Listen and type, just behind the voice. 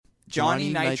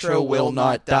Johnny Nitro will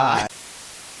not die.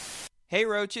 Hey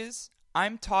Roaches,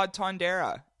 I'm Todd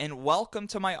Tondera, and welcome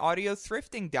to my audio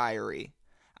thrifting diary.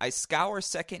 I scour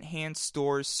secondhand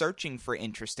stores searching for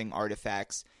interesting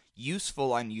artifacts,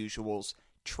 useful unusuals,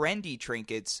 trendy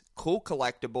trinkets, cool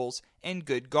collectibles, and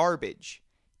good garbage.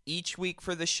 Each week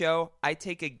for the show, I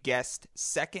take a guest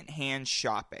secondhand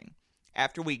shopping.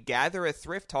 After we gather a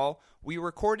thrift haul, we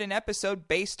record an episode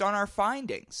based on our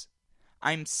findings.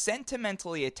 I'm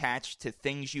sentimentally attached to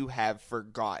things you have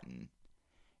forgotten.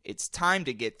 It's time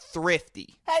to get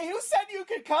thrifty. Hey, who said you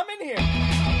could come in here?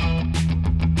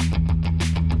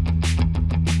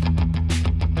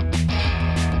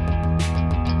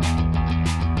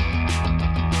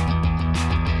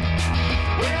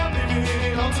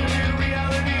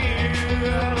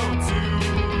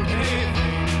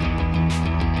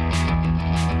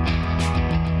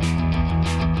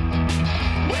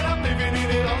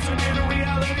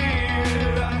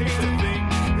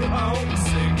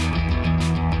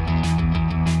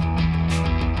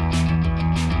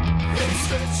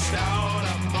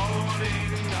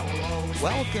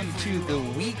 Welcome to the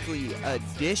weekly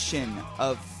edition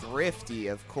of Thrifty.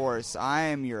 Of course, I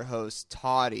am your host,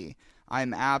 Toddy.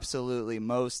 I'm absolutely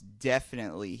most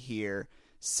definitely here,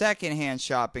 secondhand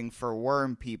shopping for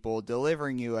worm people,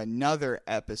 delivering you another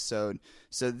episode.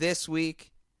 So this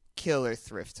week, killer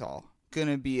thrift haul.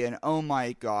 Gonna be an oh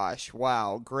my gosh,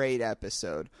 wow, great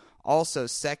episode. Also,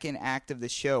 second act of the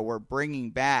show, we're bringing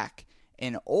back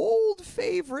an old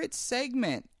favorite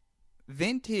segment.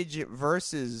 Vintage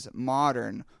versus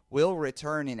modern will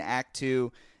return in Act 2,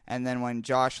 and then when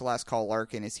Josh Last Call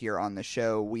Larkin is here on the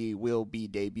show, we will be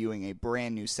debuting a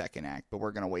brand new second act, but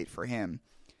we're going to wait for him.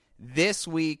 This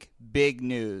week, big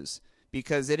news,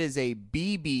 because it is a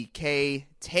BBK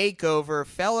takeover.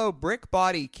 Fellow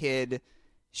Brickbody kid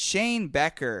Shane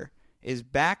Becker is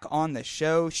back on the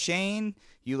show. Shane,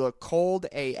 you look cold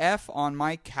AF on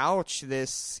my couch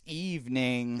this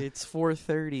evening. It's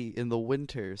 4:30 in the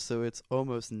winter, so it's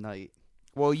almost night.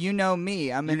 Well, you know me.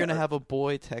 You're going to have a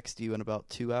boy text you in about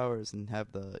 2 hours and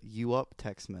have the "you up"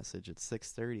 text message at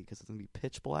 6:30 because it's going to be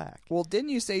pitch black. Well, didn't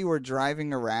you say you were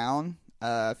driving around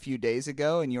a few days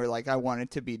ago and you were like, I want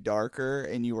it to be darker,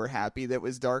 and you were happy that it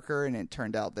was darker, and it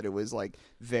turned out that it was like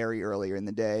very earlier in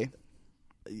the day?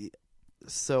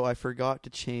 So I forgot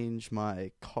to change my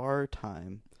car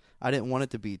time. I didn't want it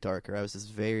to be darker. I was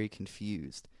just very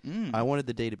confused. I wanted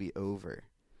the day to be over.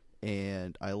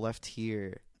 And I left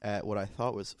here at what I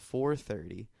thought was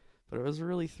 4:30, but it was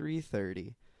really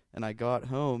 3:30. And I got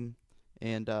home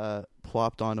and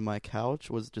plopped onto my couch,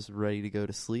 was just ready to go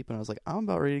to sleep. And I was like, I'm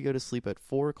about ready to go to sleep at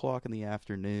 4 o'clock in the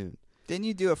afternoon. Didn't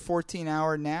you do a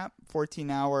 14-hour nap?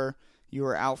 14-hour, you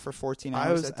were out for 14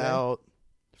 hours that day? I was out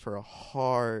for a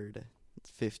hard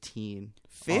 15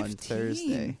 on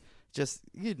Thursday. Just,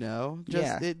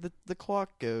 the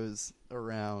clock goes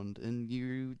around, and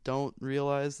you don't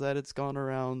realize that it's gone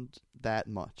around that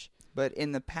much. But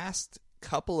in the past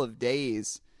couple of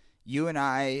days, you and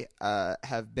I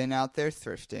have been out there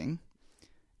thrifting,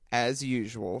 as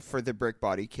usual, for the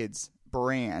Brickbody Kids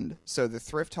brand. So the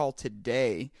thrift haul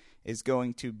today is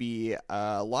going to be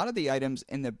a lot of the items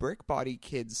in the Brickbody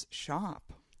Kids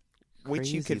shop. Which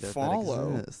you could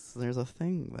follow. There's a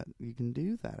thing that you can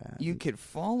do that at. You could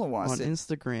follow us on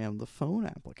Instagram, the phone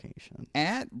application.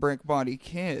 At Brickbody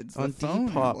Kids, on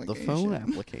Depop, the phone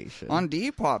application. On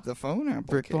Depop, the phone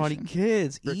application. Brickbody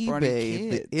Kids, Brickbody eBay,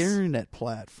 Kids. The internet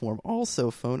platform,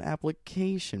 also phone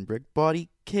application. Brickbody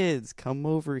Kids, come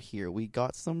over here. We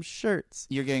got some shirts.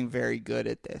 You're getting very good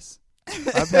at this.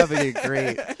 I'm having a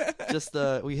great.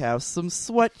 We have some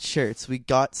sweatshirts. We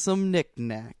got some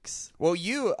knickknacks. Well,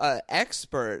 you,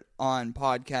 expert on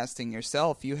podcasting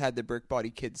yourself, you had the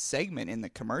Brickbody Kids segment in the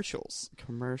commercials.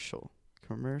 Commercial.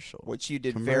 Which you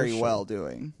did very well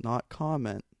doing. Not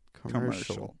comment.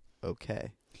 Commercial.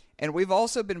 Okay. And we've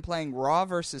also been playing Raw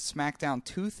vs. SmackDown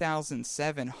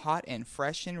 2007, hot and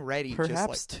fresh and ready.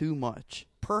 Perhaps too much.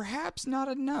 Perhaps not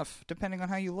enough, depending on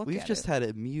how you look at it. We've just had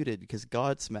it muted because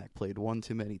Godsmack played one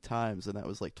too many times, and that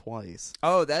was like twice.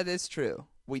 Oh, that is true.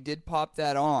 We did pop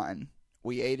that on.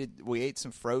 We ate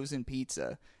some frozen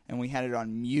pizza, and we had it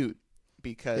on mute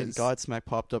because... And Godsmack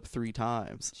popped up 3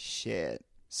 times. Shit.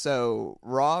 So,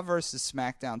 Raw vs.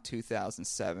 SmackDown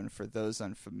 2007, for those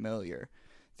unfamiliar,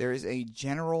 there is a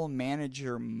general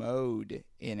manager mode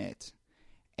in it.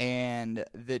 And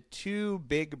the two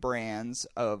big brands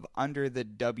of under the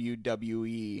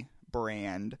WWE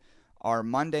brand are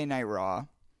Monday Night Raw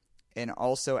and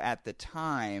also at the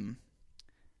time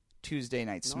Tuesday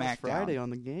Night SmackDown. It's Friday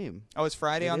on the game. Oh, it's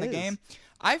Friday on the game?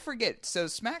 I forget. So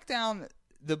SmackDown,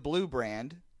 the blue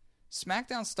brand,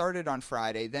 SmackDown started on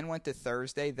Friday, then went to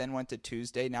Thursday, then went to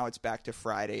Tuesday. Now it's back to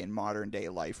Friday in modern day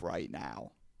life right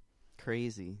now.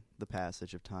 Crazy, the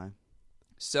passage of time.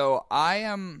 So I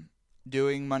am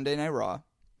doing Monday Night Raw.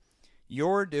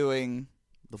 You're doing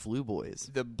The Blue Boys.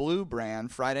 the Blue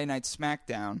brand, Friday Night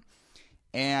SmackDown.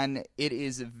 And it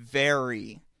is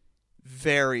very,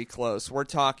 very close. We're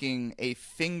talking a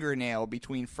fingernail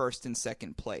between first and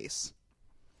second place.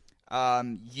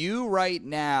 You right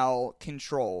now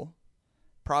control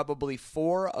probably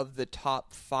 4 of the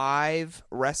top 5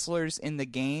 wrestlers in the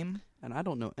game. And I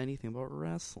don't know anything about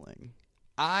wrestling.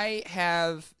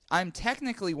 I'm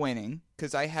technically winning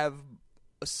because I have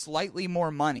slightly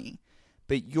more money,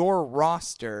 but your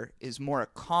roster is more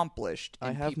accomplished.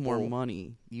 I have more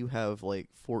money. You have like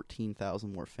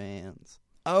 14,000 more fans.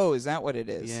 Oh, is that what it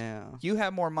is? Yeah. You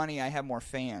have more money, I have more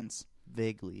fans.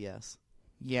 Vaguely, yes.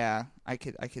 Yeah, I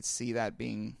could see that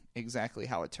being exactly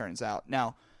how it turns out.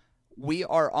 Now, we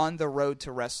are on the road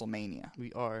to WrestleMania.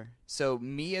 We are. So,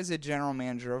 me as a general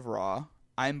manager of Raw,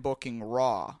 I'm booking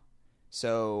Raw.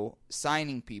 So,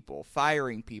 signing people,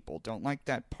 firing people, don't like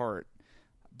that part.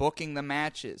 Booking the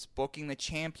matches, booking the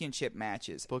championship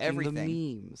matches, Booking everything.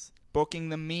 the memes. Booking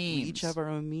the memes. We each have our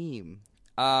own meme.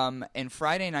 And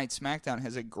Friday Night SmackDown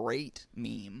has a great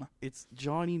meme. It's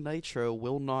Johnny Nitro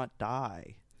will not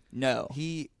die. No.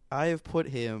 I have put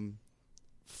him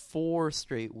 4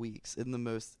 straight weeks in the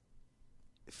most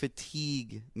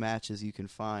fatigue matches you can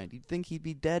find. You'd think he'd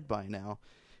be dead by now,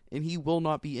 and he will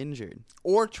not be injured.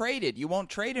 Or traded. You won't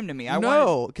trade him to me.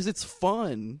 No, because it's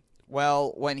fun.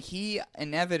 Well, when he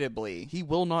inevitably... He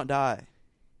will not die.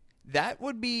 That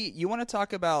would be... You want to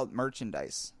talk about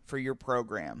merchandise for your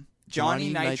program.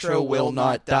 Johnny Nitro will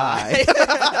not die.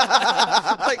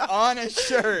 Like on a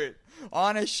shirt.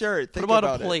 On a shirt. Put him on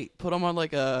a plate. Put him on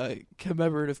like a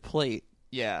commemorative plate.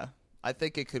 Yeah. I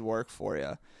think it could work for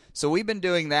you. So we've been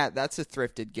doing that. That's a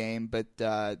thrifted game, but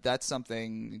that's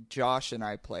something Josh and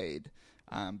I played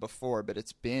before, but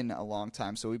it's been a long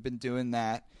time. So we've been doing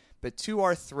that. But to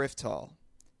our thrift haul,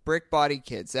 Brick Body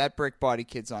Kids, at Brick Body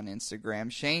Kids on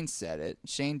Instagram. Shane said it.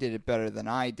 Shane did it better than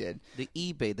I did. The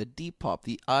eBay, the Depop,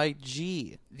 the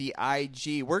IG. The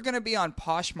IG. We're going to be on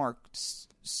Poshmark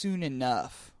soon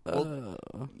enough.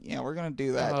 Yeah, we're going to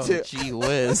do that too. Gee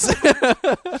whiz.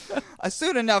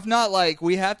 Soon enough, not like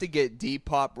we have to get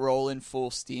Depop rolling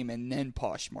full steam and then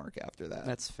Poshmark after that.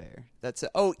 That's fair. That's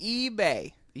it. Oh,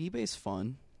 eBay. eBay's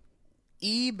fun.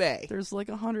 eBay. There's like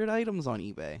 100 items on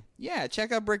eBay. Yeah,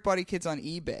 check out Brick Body Kids on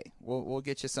eBay. We'll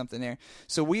get you something there.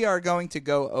 So we are going to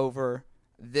go over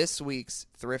this week's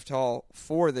thrift haul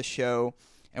for the show,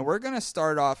 and we're going to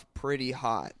start off pretty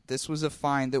hot. This was a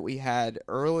find that we had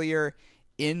earlier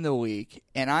in the week,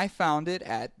 and I found it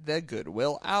at the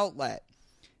Goodwill Outlet.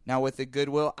 Now, with the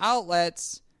Goodwill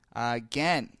Outlets,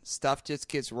 again, stuff just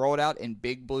gets rolled out in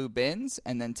big blue bins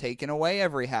and then taken away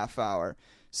every half hour.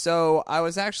 So I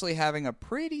was actually having a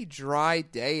pretty dry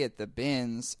day at the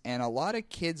bins, and a lot of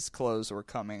kids' clothes were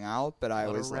coming out. But I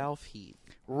was Ralph Heat.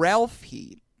 Ralph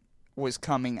Heat was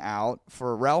coming out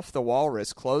for Ralph the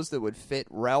Walrus, clothes that would fit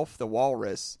Ralph the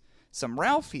Walrus. Some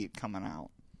Ralph Heat coming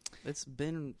out.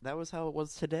 That was how it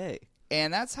was today.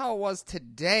 And that's how it was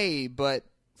today, but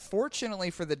fortunately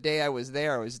for the day I was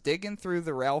there, I was digging through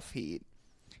the Ralph Heat,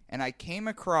 and I came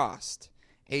across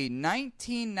a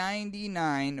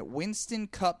 1999 Winston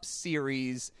Cup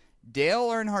Series Dale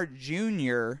Earnhardt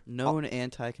Jr. Known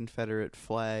anti-Confederate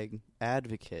flag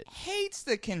advocate. Hates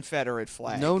the Confederate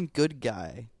flag. Known good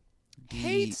guy.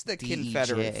 Hates the DEJ.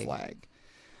 Confederate flag.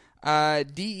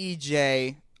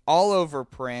 DEJ, all over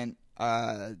print,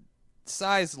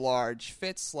 size large,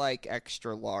 fits like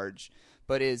extra large,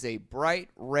 but is a bright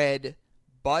red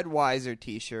Budweiser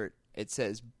t-shirt. It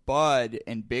says Bud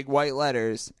in big white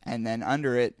letters, and then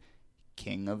under it,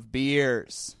 King of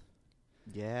Beers.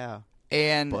 Yeah.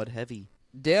 And Bud Heavy.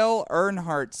 Dale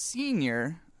Earnhardt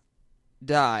Sr.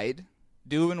 died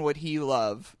doing what he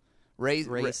loved,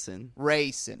 Racing.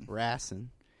 racing.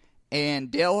 And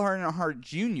Dale Earnhardt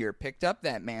Jr. picked up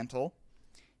that mantle.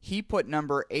 He put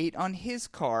number 8 on his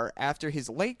car after his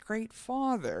late great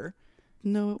father.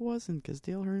 No, it wasn't, because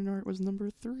Dale Earnhardt was number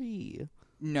 3.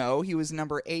 No, he was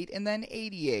number 8 and then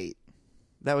 88.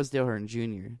 That was Dale Earnhardt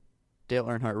Jr. Dale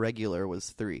Earnhardt regular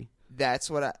was 3. That's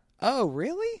what I... Oh,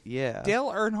 really? Yeah.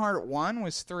 Dale Earnhardt 1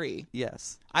 was 3.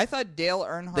 Yes. I thought Dale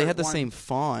Earnhardt They had the 1 same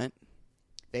font.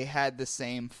 They had the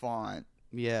same font.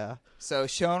 Yeah. So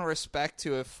showing respect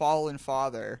to a fallen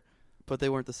father. But they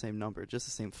weren't the same number, just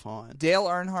the same font. Dale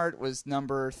Earnhardt was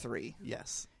number 3.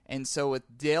 Yes. And so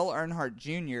with Dale Earnhardt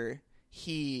Jr.,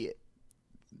 he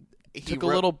took a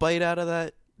little bite out of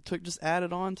that. Just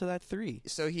added on to that 3.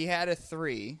 So he had a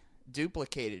 3.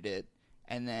 duplicated it,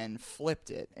 and then flipped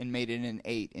it and made it an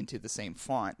 8 into the same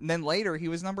font. And then later he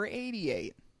was number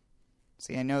 88.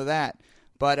 See, I know that.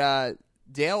 But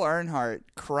Dale Earnhardt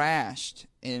crashed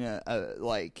in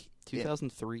a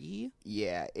 2003?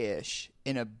 Yeah, ish.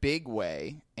 In a big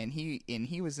way. And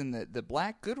he was in the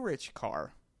black Goodrich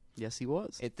car. Yes, he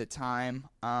was. At the time.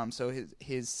 So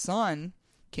his son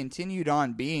continued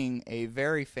on being a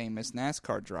very famous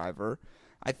NASCAR driver.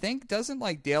 I think, doesn't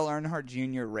Dale Earnhardt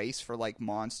Jr. race for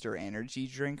Monster Energy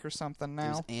drink or something now? It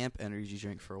was AMP energy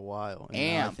drink for a while.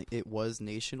 And now AMP. I think it was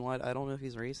nationwide. I don't know if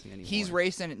he's racing anymore. He's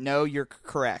racing. No, you're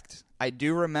correct. I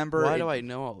do remember. Why do I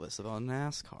know all this about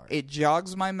NASCAR? It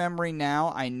jogs my memory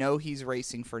now. I know he's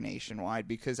racing for Nationwide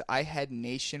because I had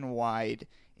Nationwide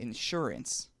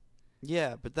insurance.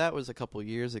 Yeah, but that was a couple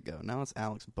years ago. Now it's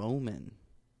Alex Bowman.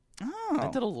 Oh. I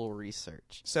did a little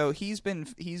research. So he's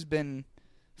been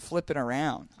flipping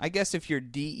around. I guess if you're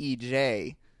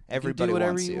DEJ, everybody you can do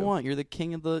whatever wants you want. You're the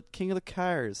king of the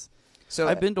cars. So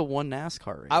I've been to one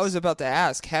NASCAR race. I was about to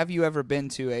ask, have you ever been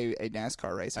to a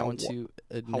NASCAR race? I went to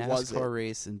a NASCAR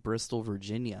race in Bristol,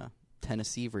 Virginia,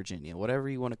 Tennessee, Virginia, whatever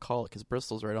you want to call it, because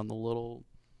Bristol's right on the little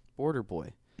border,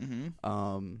 boy.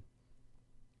 Mm-hmm.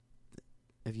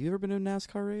 Have you ever been to a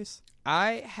NASCAR race?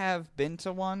 I have been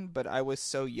to one, but I was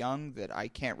so young that I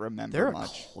can't remember They're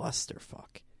much. a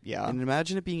clusterfuck. Yeah. And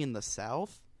imagine it being in the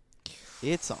South.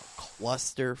 It's a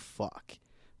clusterfuck.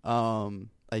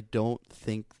 I don't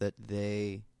think that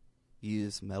they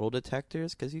use metal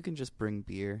detectors because you can just bring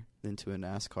beer into a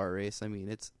NASCAR race. I mean,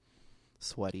 it's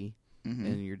sweaty,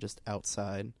 and you're just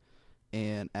outside.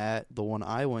 And at the one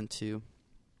I went to,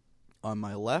 on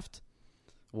my left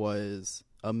was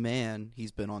a man.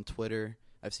 He's been on Twitter.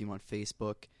 I've seen him on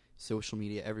Facebook, social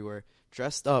media, everywhere.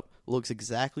 Dressed up, looks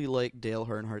exactly like Dale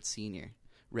Earnhardt Sr.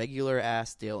 Regular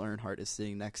ass Dale Earnhardt is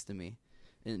sitting next to me.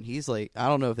 And he's I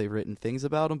don't know if they've written things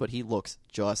about him, but he looks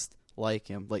just like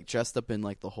him. Dressed up in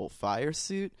the whole fire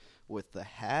suit with the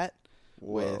hat,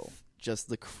 with just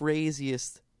the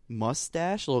craziest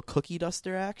mustache, little cookie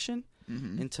duster action.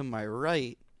 Mm-hmm. And to my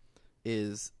right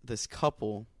is this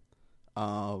couple,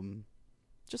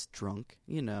 just drunk,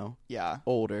 Yeah.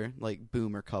 older,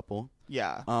 boomer couple.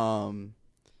 Yeah.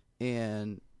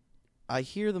 And I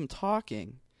hear them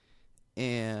talking,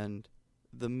 and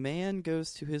the man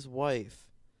goes to his wife.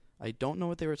 I don't know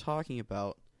what they were talking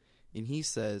about. And he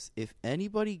says, if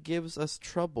anybody gives us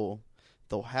trouble,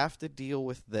 they'll have to deal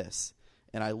with this.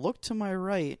 And I look to my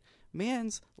right.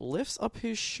 Man's lifts up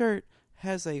his shirt,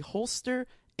 has a holster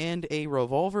and a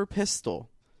revolver pistol.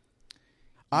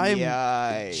 I'm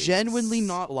genuinely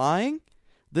not lying.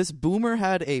 This boomer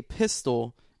had a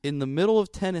pistol in the middle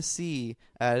of Tennessee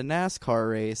at a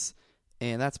NASCAR race,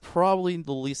 and that's probably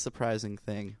the least surprising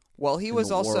thing. Well, he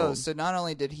was also, world. so not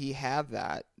only did he have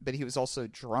that, but he was also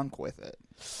drunk with it.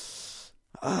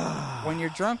 When you're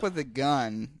drunk with a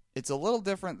gun, it's a little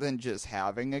different than just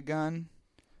having a gun.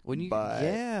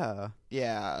 Yeah.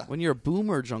 When you're a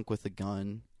boomer drunk with a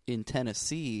gun in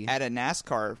Tennessee. At a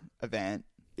NASCAR event.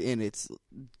 And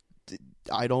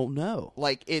I don't know.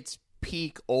 It's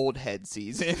peak old head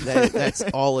season. That's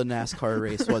all a NASCAR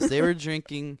race was. They were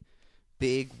drinking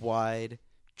big, wide,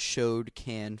 chode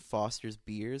can Foster's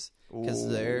beers because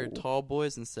they're tall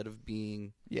boys. Instead of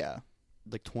being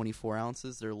 24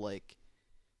 ounces, they're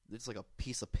it's like a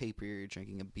piece of paper you're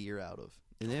drinking a beer out of.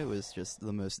 And it was just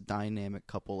the most dynamic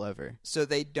couple ever. So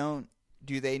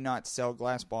do they not sell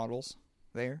glass bottles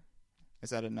there? Is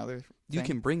that another thing? You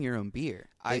can bring your own beer.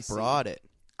 They see. brought it.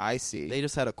 I see. They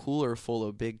just had a cooler full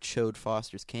of big chode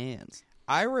Foster's cans.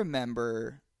 I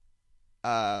remember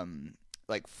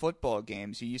football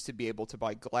games. You used to be able to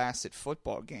buy glass at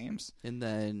football games. And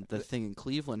then the thing in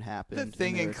Cleveland happened. The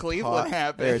thing in Cleveland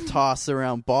happened. They were tossing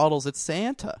around bottles at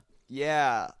Santa.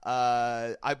 Yeah.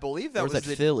 I believe that or was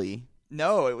Philly?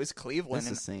 No, it was Cleveland. It's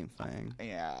the same thing.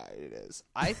 Yeah, it is.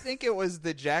 I think it was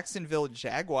the Jacksonville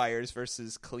Jaguars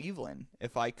versus Cleveland.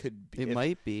 If I could,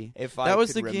 might be. If that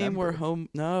was the remember. game where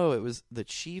No, it was the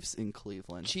Chiefs in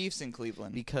Cleveland. Chiefs in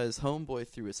Cleveland because homeboy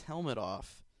threw his helmet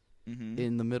off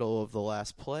in the middle of the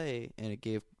last play, and it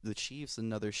gave the Chiefs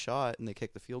another shot, and they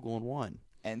kicked the field goal and won.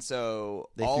 And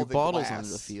so they threw bottles onto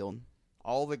the field.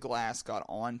 All the glass got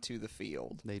onto the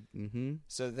field.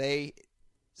 So they.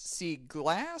 See,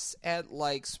 glass at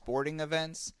sporting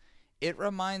events, it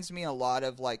reminds me a lot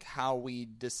of how we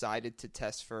decided to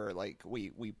test for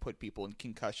we put people in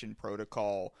concussion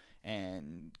protocol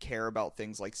and care about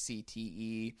things like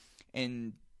CTE,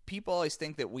 and people always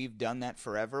think that we've done that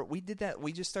forever. We did that.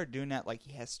 We just started doing that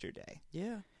yesterday.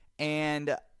 Yeah.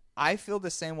 And I feel the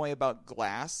same way about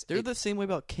glass. They're the same way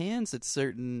about cans at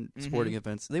certain sporting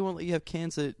events. They won't let you have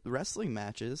cans at wrestling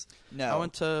matches. No. I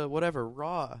went to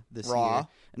Raw this Raw. year,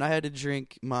 and I had to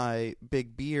drink my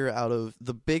big beer out of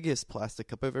the biggest plastic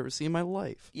cup I've ever seen in my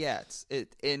life. Yeah,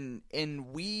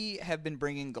 and we have been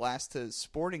bringing glass to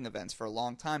sporting events for a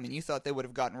long time, and you thought they would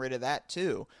have gotten rid of that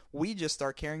too. We just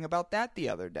start caring about that the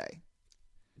other day.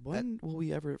 When will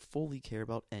we ever fully care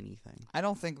about anything? I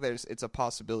don't think it's a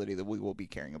possibility that we will be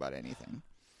caring about anything.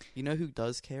 You know who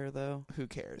does care, though? Who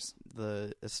cares?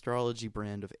 The astrology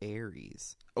brand of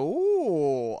Aries.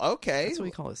 Oh, okay. That's what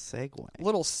we call a segue.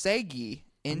 Little segue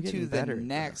into the better,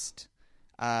 next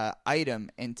item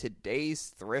in today's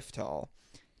thrift haul.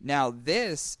 Now,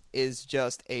 this is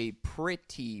just a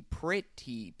pretty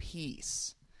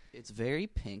piece. It's very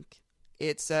pink.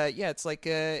 It's it's like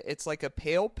a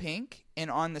pale pink,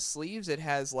 and on the sleeves it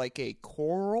has like a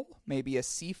coral, maybe a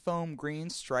seafoam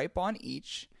green stripe on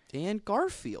each. And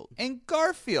Garfield. And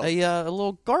Garfield. A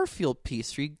little Garfield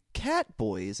piece for you cat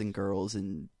boys and girls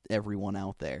and everyone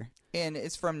out there. And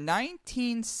it's from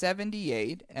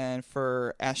 1978, and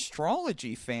for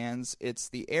astrology fans, it's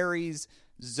the Aries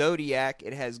Zodiac.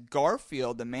 It has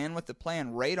Garfield, the man with the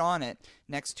plan, right on it,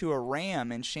 next to a ram.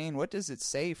 And Shane, what does it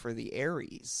say for the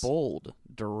Aries? Bold,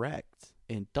 direct,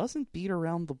 and doesn't beat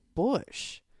around the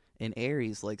bush. And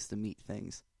Aries likes to meet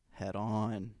things head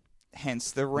on.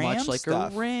 Hence the ram Much like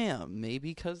stuff. a ram. Maybe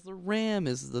because the ram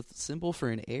is the symbol for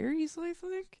an Aries, I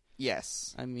think?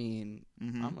 Yes. I mean,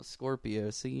 I'm a Scorpio,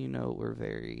 so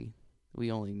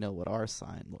we only know what our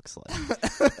sign looks like.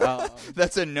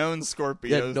 That's a known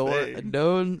Scorpio thing. A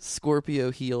known Scorpio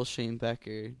heel, Shane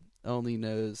Becker, only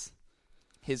knows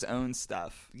His own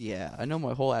stuff. Yeah, I know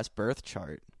my whole ass birth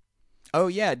chart. Oh,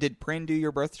 yeah. Did Prin do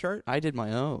your birth chart? I did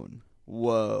my own.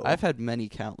 Whoa. I've had many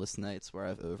countless nights where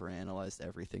I've overanalyzed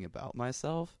everything about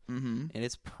myself, and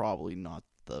it's probably not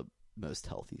the most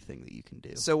healthy thing that you can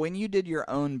do. So when you did your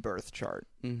own birth chart,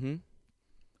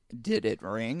 did it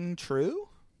ring true?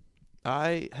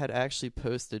 I had actually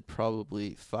posted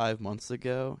probably 5 months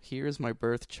ago. Here's my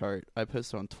birth chart. I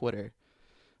posted on Twitter.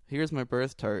 Here's my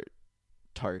birth chart.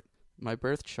 My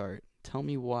birth chart. Tell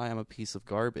me why I'm a piece of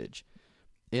garbage.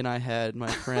 And I had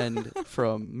my friend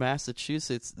from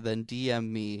Massachusetts then DM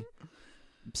me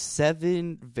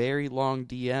 7 very long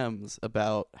DMs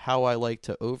about how I like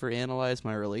to overanalyze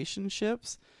my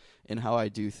relationships and how I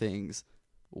do things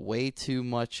way too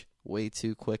much, way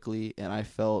too quickly, and I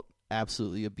felt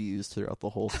absolutely abused throughout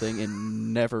the whole thing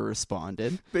and never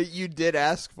responded. But you did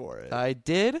ask for it. I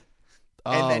did.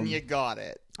 And then you got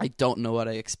it. I don't know what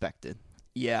I expected.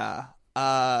 Yeah.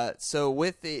 So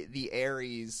with the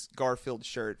Aries Garfield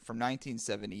shirt from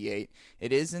 1978,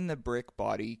 it is in the Brick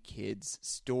Body Kids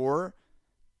store.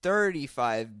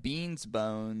 35 Beans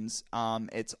Bones.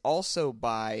 It's also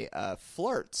by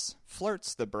Flirts.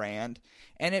 Flirts the brand,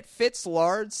 and it fits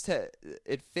large to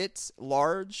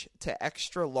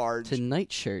extra large. To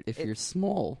nightshirt if you're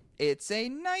small. It's a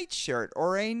nightshirt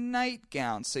or a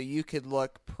nightgown, so you could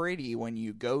look pretty when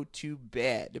you go to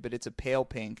bed. But it's a pale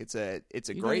pink. It's a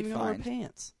great You don't even find. wear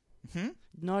pants. You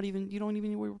don't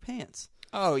even wear pants.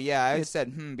 Oh yeah, I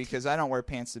said because I don't wear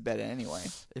pants to bed anyway.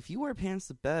 If you wear pants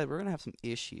to bed, we're gonna have some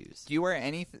issues. Do you wear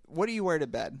anything? What do you wear to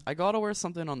bed? I gotta wear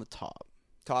something on the top.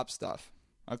 Top stuff.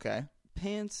 Okay.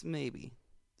 Pants, maybe.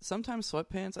 Sometimes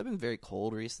sweatpants. I've been very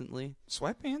cold recently.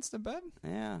 Sweatpants to bed?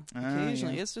 Yeah,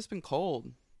 occasionally. Yeah. It's just been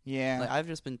cold. Yeah. Like I've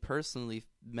just been personally,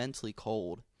 mentally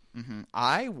cold.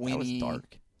 I That Winnie. was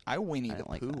dark. I Winnie I the didn't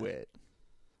like Pooh that. it.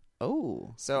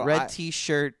 Oh, So red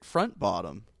T-shirt, front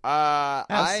bottom.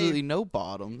 Absolutely no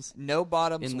bottoms no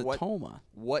bottoms in the Toma.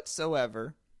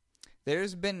 whatsoever.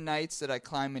 There's been nights that I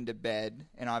climb into bed,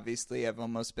 and obviously I've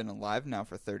almost been alive now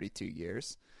for 32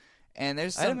 years. And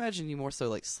there's I'd some imagine you more so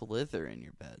like slither in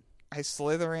your bed. I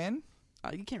slither in.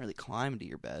 You can't really climb into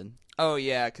your bed. Oh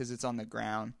yeah, because it's on the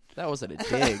ground. That wasn't a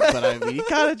dig, but I mean,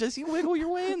 you wiggle your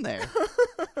way in there.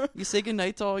 You say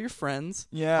goodnight to all your friends.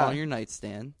 Yeah. On your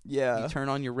nightstand. Yeah. You turn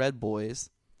on your Red Boys.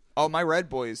 Oh, my Red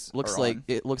Boys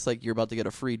It looks like you're about to get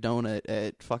a free donut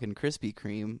at fucking Krispy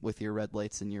Kreme with your red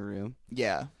lights in your room.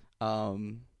 Yeah.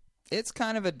 It's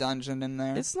kind of a dungeon in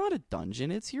there. It's not a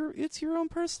dungeon. It's your own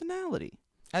personality.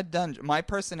 A dungeon. My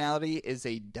personality is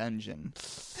a dungeon.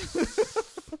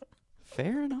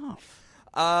 Fair enough.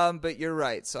 But you're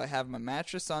right. So I have my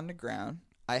mattress on the ground.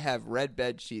 I have red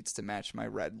bed sheets to match my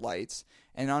red lights.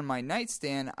 And on my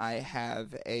nightstand, I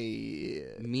have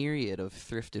a myriad of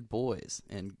thrifted boys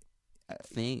and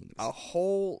things. A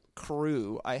whole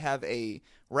crew. I have a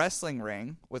wrestling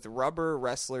ring with rubber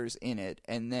wrestlers in it,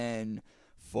 and then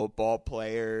football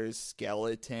players,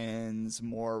 skeletons,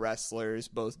 more wrestlers,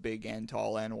 both big and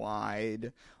tall and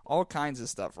wide, all kinds of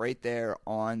stuff right there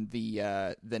on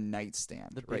the nightstand.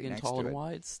 The big right and next tall to and it.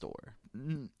 wide store.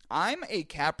 I'm a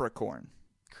Capricorn,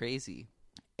 Crazy.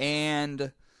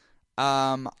 and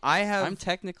I have I'm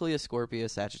technically a Scorpio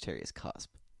Sagittarius cusp.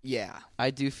 yeah. I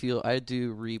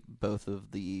do reap both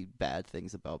of the bad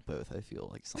things about both. I feel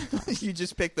like sometimes You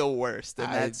just pick the worst,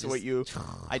 and that's what just- you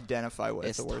identify with,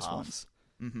 It's the worst tough. ones.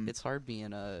 Mm-hmm. it's hard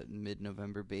being a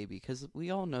mid-November baby because we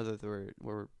all know that there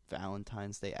were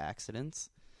Valentine's Day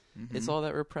accidents. Mm-hmm. It's all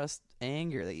that repressed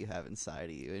anger that you have inside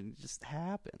of you, and it just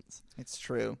happens. It's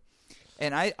true.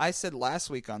 And I said last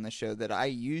week on the show that I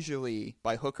usually,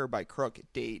 by hook or by crook,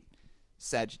 date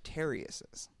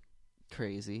Sagittariuses.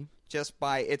 Crazy. Just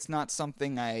by, it's not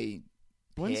something I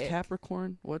When's pick.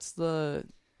 Capricorn? What's the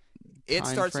It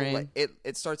time starts frame?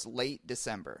 it starts late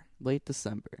December, late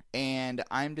December? and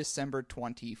I'm December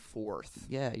 24th.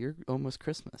 Yeah, you're almost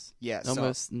Christmas. Yeah, so,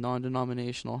 Almost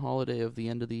non-denominational holiday of the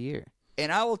end of the year.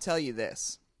 and I will tell you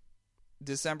this: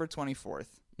 December 24th.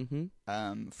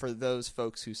 Mm-hmm. For those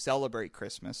folks who celebrate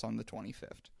Christmas on the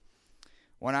 25th,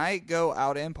 when I go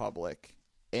out in public,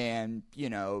 and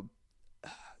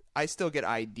I still get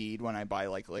ID'd when I buy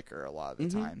like liquor a lot of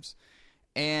the times,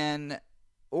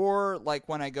 or like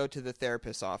when I go to the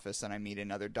therapist's office and I meet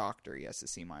another doctor, he has to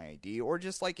see my ID, or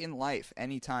just like in life,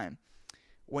 anytime.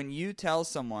 When you tell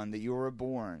someone that you were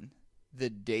born the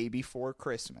day before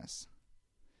Christmas,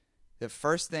 the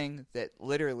first thing that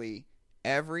literally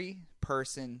every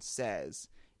person says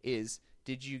is,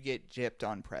 "Did you get gypped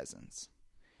on presents?"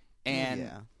 And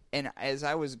yeah. and as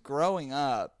I was growing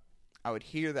up, I would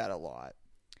hear that a lot,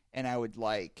 and I would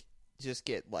just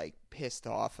get pissed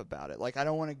off about it. Like, I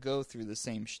don't want to go through the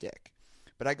same shtick.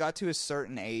 But I got to a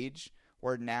certain age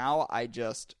where now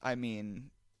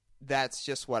that's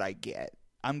just what I get.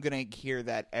 I'm gonna hear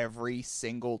that every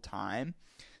single time.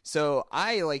 So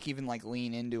I even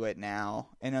lean into it now,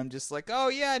 and I'm just like, oh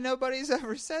yeah, nobody's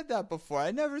ever said that before. I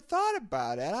never thought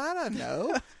about it. I don't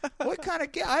know. What kind of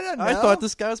I don't know. I thought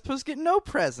this guy was supposed to get no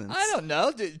presents. I don't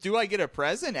know. Do I get a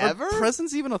present Are ever?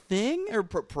 presents even a thing? Or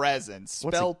presents?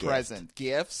 What's a Spell gift? present.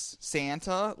 Gifts.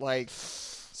 Santa.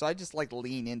 So I just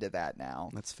lean into that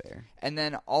now. That's fair. And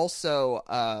then also,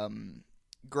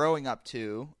 growing up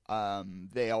too,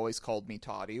 they always called me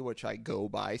Toddy, which I go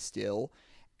by still.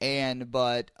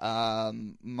 But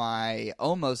my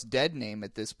almost dead name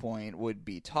at this point would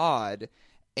be Todd,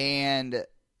 and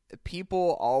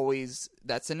people always,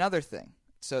 that's another thing.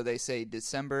 So they say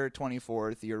December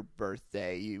 24th, your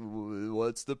birthday,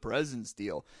 what's the presents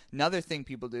deal? Another thing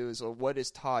people do is, well, what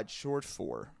is Todd short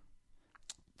for?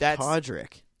 That's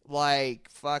Todrick.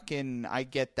 fucking, I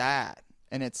get that.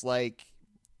 And it's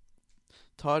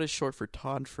Todd is short for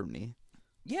Todd for me.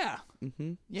 yeah.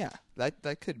 Mm-hmm. Yeah,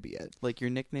 that could be it. Like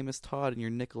your nickname is Todd and your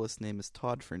Nicholas name is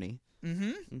Todd for me.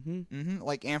 Mm-hmm. Mm-hmm. Mm-hmm.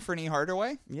 Like Anthony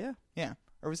Hardaway? Yeah. Yeah.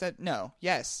 Or was that? No.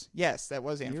 Yes, that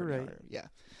was Anthony You're right. Hardaway. Yeah.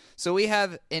 So we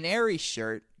have an Aries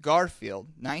shirt, Garfield,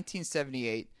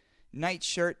 1978. Night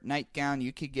shirt, nightgown,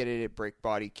 you could get it at Brick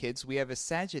Body Kids. We have a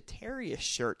Sagittarius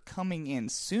shirt coming in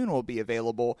soon, will be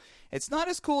available. It's not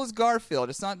as cool as Garfield.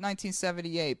 It's not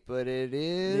 1978, but it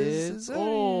is It's a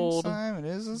old. sign. It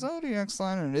is a zodiac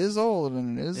sign, and it is old,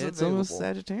 and it is It's available. almost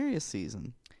Sagittarius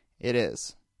season. It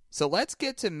is. So let's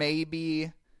get to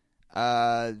maybe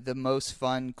the most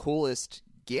fun, coolest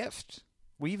gift.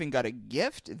 We even got a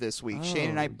gift this week.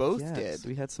 Shane and I both yes. did.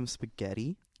 We had some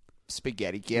spaghetti.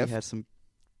 Spaghetti gift. We had some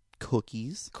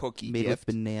cookies Cookie made gift.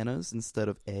 with bananas instead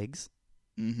of eggs.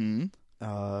 Mm-hmm.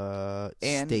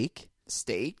 And Steak.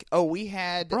 Steak. Oh, we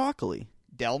had Broccoli.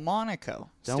 Delmonico.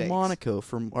 Delmonico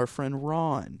from our friend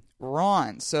Ron.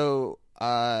 Ron. So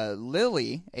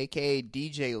Lily, a.k.a.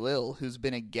 DJ Lil, who's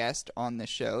been a guest on the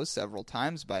show several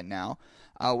times by now,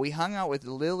 we hung out with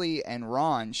Lily and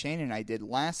Ron, Shane and I did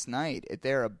last night at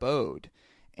their abode,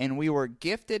 and we were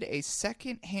gifted a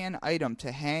second-hand item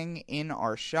to hang in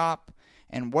our shop.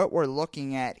 And what we're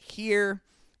looking at here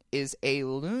is a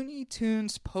Looney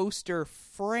Tunes poster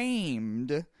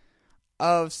framed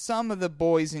of some of the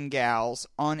boys and gals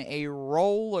on a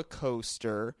roller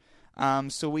coaster.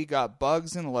 So we got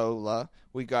Bugs and Lola,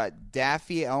 we got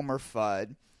Daffy Elmer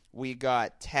Fudd, we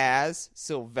got Taz,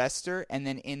 Sylvester, and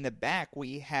then in the back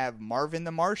we have Marvin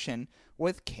the Martian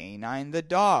with Canine the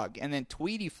dog, and then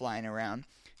Tweety flying around.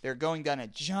 They're going down a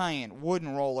giant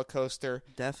wooden roller coaster.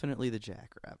 Definitely the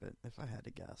Jackrabbit, if I had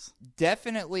to guess.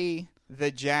 Definitely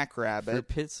the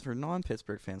Jackrabbit. For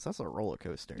non-Pittsburgh fans, that's a roller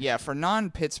coaster. Yeah, for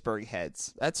non-Pittsburgh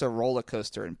heads, that's a roller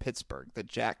coaster in Pittsburgh, the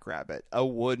Jackrabbit, a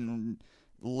wooden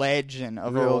legend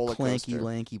of a Real roller clanky, coaster.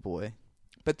 lanky boy.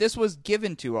 But this was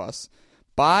given to us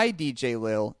by DJ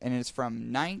Lil, and it's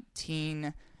from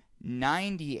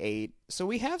 1998. So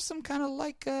we have some kind of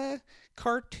like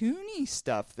cartoony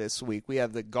stuff this week. We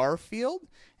have the Garfield,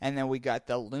 and then we got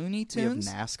the Looney Tunes.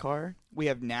 We have NASCAR. We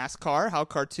have NASCAR. How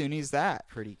cartoony is that?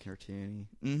 Pretty cartoony.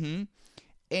 Mm-hmm.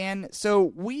 And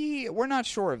so we're not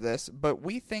sure of this, but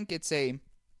we think it's a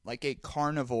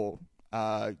carnival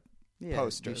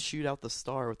poster. You shoot out the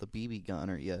star with a BB gun,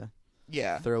 or you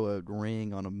Yeah. throw a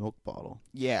ring on a milk bottle.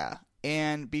 Yeah.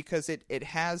 And because it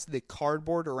has the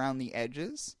cardboard around the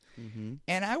edges,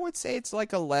 and I would say it's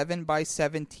like 11 by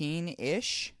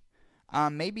 17-ish,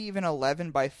 maybe even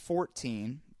 11 by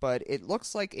 14, but it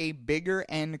looks like a bigger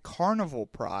end carnival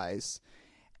prize.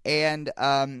 And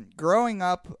growing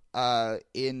up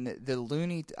in the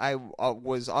Looney, I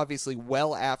was obviously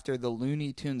well after the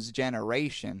Looney Tunes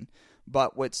generation.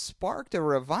 But what sparked a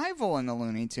revival in the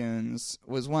Looney Tunes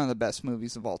was one of the best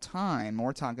movies of all time.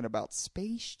 We're talking about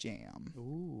Space Jam.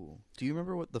 Ooh. Do you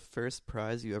remember what the first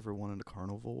prize you ever won at a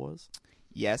carnival was?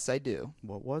 Yes, I do.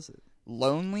 What was it?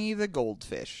 Lonely the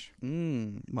Goldfish.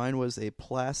 Mine was a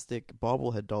plastic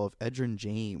bobblehead doll of Edrin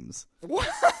James. What?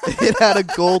 It had a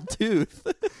gold tooth.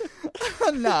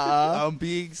 Nah. I'm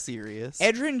being serious.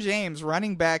 Edrin James,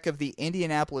 running back of the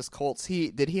Indianapolis Colts,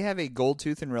 did he have a gold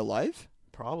tooth in real life?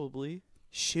 Probably.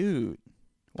 Shoot.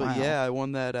 But Wow. yeah, I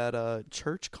won that at a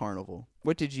church carnival.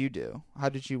 What did you do? How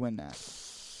did you win that?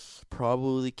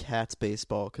 Probably cats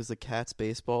baseball, because the cats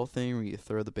baseball thing where you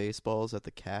throw the baseballs at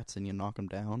the cats and you knock them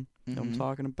down. You know what I'm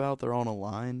talking about? They're on a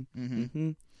line.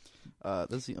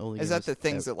 That's the only. Is that the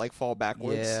things that like fall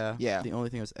backwards? Yeah. Yeah. The only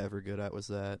thing I was ever good at was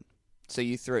that. So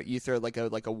you throw like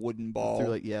a wooden ball, Threw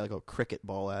like a cricket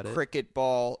ball at it. cricket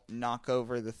ball, knock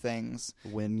over the things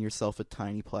Win yourself a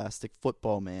tiny plastic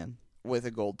football man with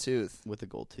a gold tooth. with a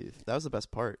gold tooth. That was the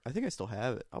best part. I think I still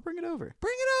have it. I'll bring it over.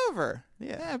 Bring it over.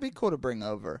 Yeah. It'd be cool to bring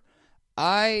over.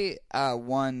 I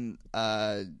won.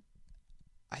 I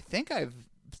think I've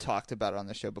talked about it on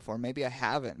the show before. Maybe I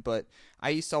haven't, but I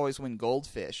used to always win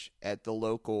goldfish at the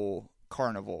local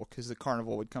carnival because the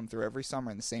carnival would come through every summer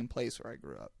in the same place where I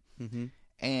grew up.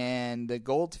 And the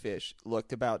goldfish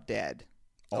looked about dead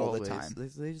all the time.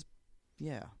 They just,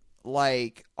 yeah.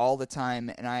 Like, all the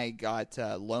time. And I got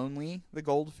Lonely, the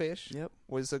goldfish. Yep.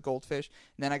 Was a goldfish.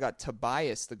 And then I got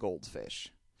Tobias, the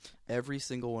goldfish. Every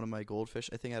single one of my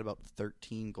goldfish, I think I had about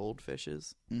 13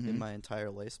 goldfishes in my entire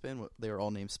lifespan. They were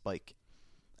all named Spike,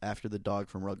 after the dog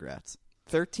from Rugrats.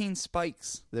 13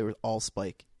 spikes. They were all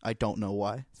Spike. I don't know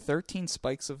why. 13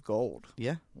 spikes of gold.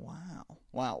 Yeah. Wow.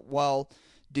 Well,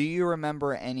 do you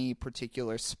remember any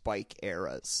particular Spike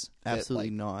eras?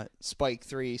 Absolutely not. Spike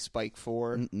 3, Spike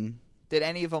 4? Mm-mm. Did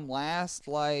any of them last,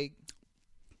 like...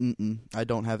 Mm-mm. I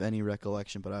don't have any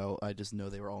recollection, but I just know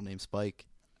they were all named Spike.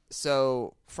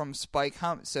 So, from Spike...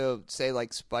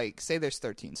 say there's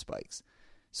 13 spikes.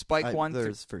 Spike 1...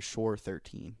 There's for sure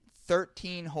 13.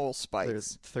 13 whole spikes.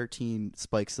 There's 13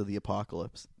 spikes of the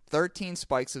apocalypse. 13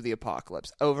 spikes of the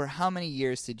apocalypse. Over how many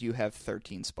years did you have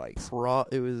 13 spikes?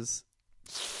 It was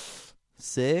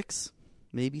 6,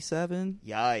 maybe 7.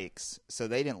 Yikes. So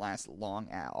they didn't last long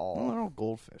at all. Well, they're all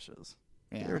goldfishes.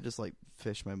 Yeah. They were just like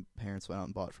fish my parents went out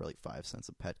and bought for like 5 cents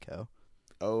a Petco.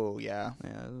 Oh, yeah.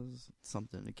 Yeah, it was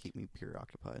something to keep me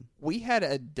preoccupied. We had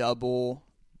a double...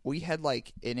 I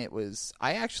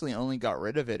actually only got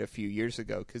rid of it a few years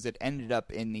ago because it ended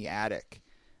up in the attic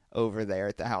over there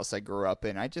at the house I grew up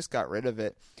in. I just got rid of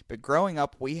it. But growing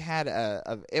up, we had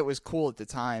it was cool at the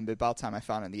time, but about the time I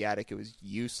found it in the attic, it was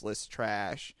useless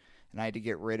trash. And I had to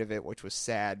get rid of it, which was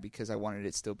sad because I wanted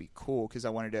it to still be cool because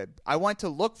I wanted to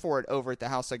look for it over at the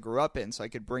house I grew up in so I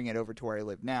could bring it over to where I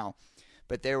live now.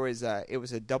 But it was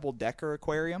a double-decker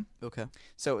aquarium. Okay.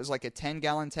 So it was like a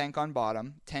 10-gallon tank on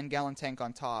bottom, 10-gallon tank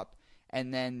on top,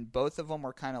 and then both of them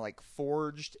were kind of like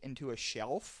forged into a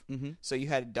shelf. Mm-hmm. So you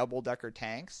had double-decker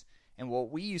tanks. And what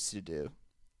we used to do,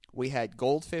 we had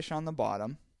goldfish on the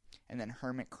bottom and then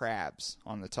hermit crabs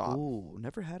on the top. Ooh,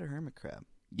 never had a hermit crab.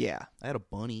 Yeah. I had a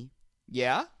bunny.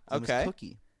 Yeah? His name was Okay.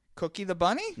 Cookie. Cookie the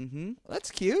bunny? Mm-hmm. That's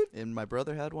cute. And my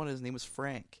brother had one. His name was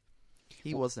Frank.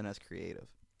 He wasn't as creative.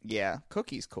 Yeah,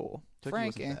 Cookie's cool. Cookie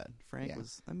Frank, wasn't bad. Frank yeah.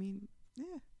 was, I mean,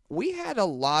 yeah. We had a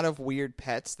lot of weird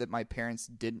pets that my parents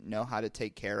didn't know how to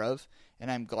take care of,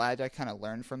 and I'm glad I kind of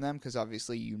learned from them because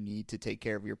obviously you need to take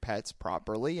care of your pets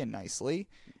properly and nicely.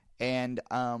 And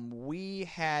we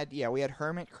had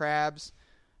hermit crabs.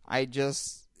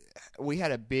 We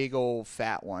had a big old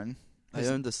fat one. I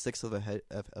owned a sixth of a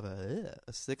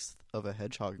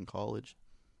hedgehog in college.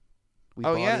 We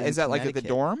Oh bought yeah, it in is that like at the Connecticut.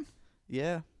 dorm?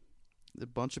 Yeah, a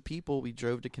bunch of people. We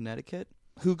drove to Connecticut.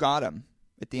 Who got them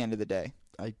at the end of the day?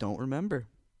 I don't remember.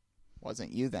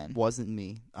 Wasn't you then? Wasn't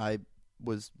me. I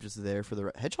was just there for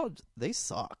the hedgehogs. They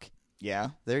suck. Yeah.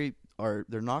 They're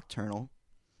nocturnal.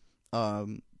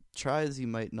 Try as you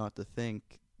might not to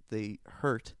think, they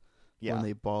hurt when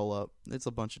they ball up. It's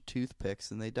a bunch of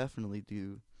toothpicks, and they definitely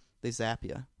do. They zap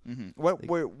you. Mm-hmm.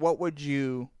 What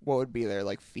would be their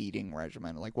like feeding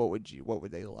regimen? Like what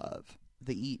would they love?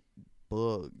 They eat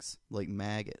bugs like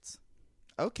maggots.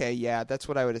 Okay, yeah, that's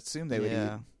what I would assume they would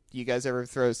eat. You guys ever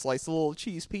throw a slice of little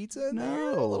cheese pizza in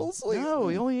there? A little slice? No,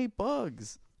 we only ate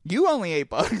bugs. You only ate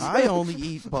bugs. I only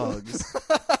eat bugs.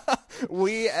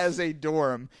 We, as a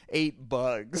dorm, ate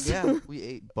bugs. Yeah, we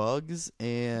ate bugs,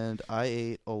 and I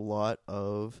ate a lot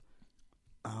of,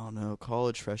 I don't know,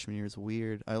 college freshman year is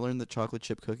weird. I learned that chocolate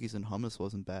chip cookies and hummus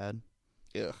wasn't bad.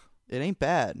 Ugh. It ain't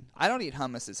bad. I don't eat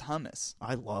hummus as hummus.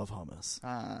 I love hummus.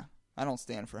 I don't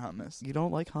stand for hummus. You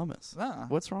don't like hummus?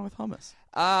 What's wrong with hummus?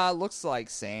 Looks like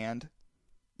sand.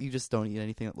 You just don't eat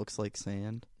anything that looks like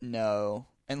sand? No,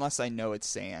 unless I know it's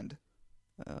sand.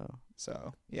 Oh.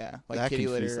 So, yeah. Like that kitty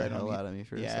litter. That hell out of me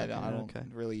for a second. I don't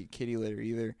really eat kitty litter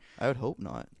either. I would hope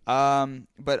not.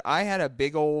 But I had a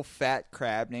big old fat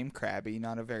crab named Krabby,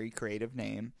 not a very creative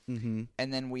name. Mm-hmm.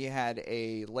 And then we had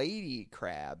a lady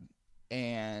crab,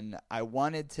 and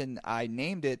I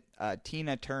named it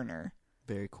Tina Turner.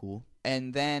 Very cool.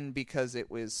 And then because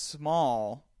it was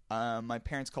small, my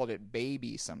parents called it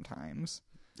Baby sometimes.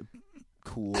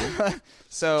 Cool.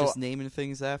 So just naming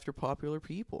things after popular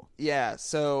people. Yeah,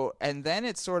 so and then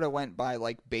it sort of went by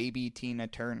like Baby Tina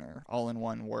Turner, all in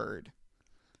one word.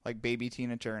 Like Baby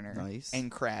Tina Turner. Nice.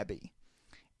 And Krabby.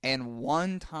 And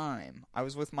one time I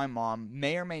was with my mom,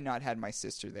 may or may not had my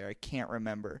sister there, I can't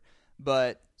remember.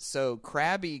 But so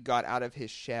Krabby got out of his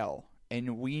shell,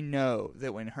 and we know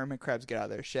that when hermit crabs get out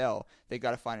of their shell, they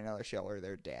got to find another shell or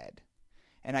they're dead.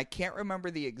 And I can't remember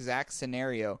the exact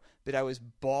scenario, but I was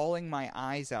bawling my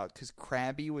eyes out because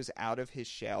Krabby was out of his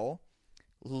shell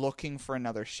looking for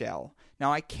another shell.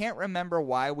 Now, I can't remember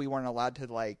why we weren't allowed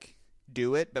to, like,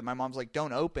 do it, but my mom's like,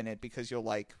 don't open it because you'll,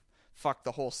 like, fuck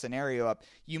the whole scenario up.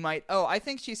 You might, I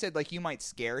think she said, like, you might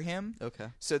scare him. Okay.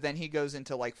 So then he goes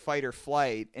into, like, fight or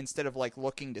flight. Instead of, like,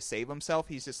 looking to save himself,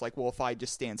 he's just like, well, if I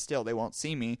just stand still, they won't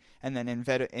see me, and then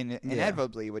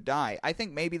inevitably would die. I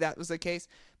think maybe that was the case,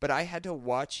 but I had to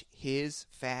watch his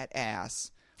fat ass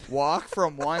walk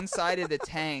from one side of the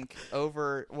tank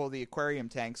over, well, the aquarium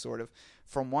tank, sort of,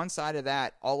 from one side of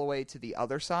that all the way to the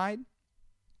other side,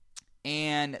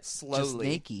 and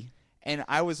slowly. Just nakey. And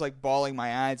I was, like, bawling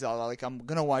my eyes out. Like, I'm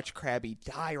going to watch Krabby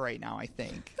die right now, I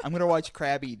think. I'm going to watch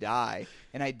Krabby die.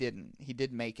 And I didn't. He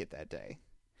did make it that day.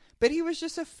 But he was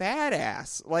just a fat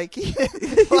ass. Like,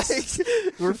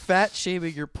 we're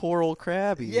fat-shaming your poor old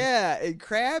Krabby. Yeah, and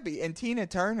Krabby. And Tina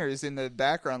Turner's in the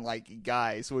background like,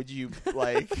 guys, would you,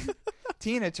 like...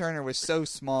 Tina Turner was so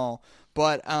small.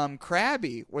 But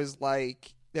Krabby was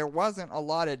like... There wasn't a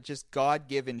lot of just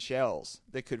God-given shells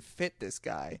that could fit this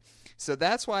guy. So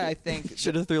that's why I think...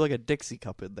 Should have threw like a Dixie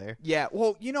cup in there. Yeah,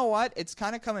 well, you know what? It's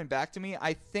kind of coming back to me.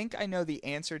 I think I know the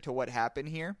answer to what happened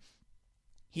here.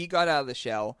 He got out of the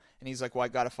shell, and he's like, well, I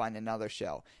got to find another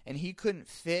shell. And he couldn't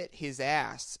fit his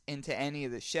ass into any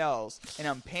of the shells. And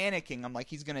I'm panicking. I'm like,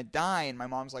 he's going to die. And my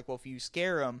mom's like, well, if you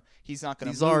scare him, he's not going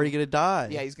to He's already going to die.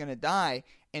 Yeah, he's going to die.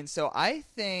 And so I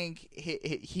think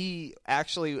he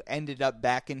actually ended up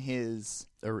back in his...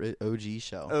 OG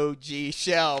shell. OG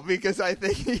shell, because I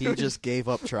think he just gave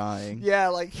up trying. Yeah,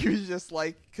 like he was just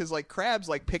like, because like crabs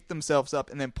like pick themselves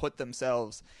up and then put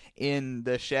themselves in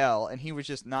the shell, and he was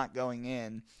just not going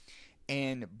in.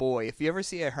 And boy, if you ever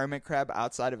see a hermit crab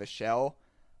outside of a shell,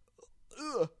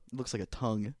 it looks like a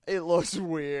tongue. It looks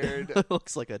weird. It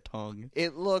looks like a tongue.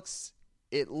 It looks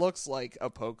like a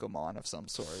Pokemon of some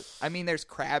sort. I mean, there's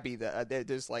Krabby.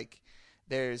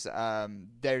 There's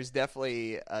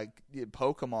definitely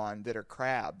Pokemon that are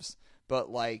crabs, but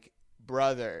like,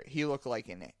 brother, he looked like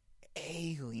an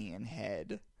alien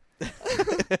head.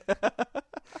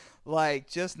 Like,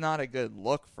 just not a good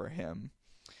look for him.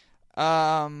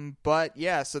 But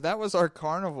yeah, so that was our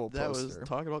carnival poster. That was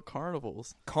talking about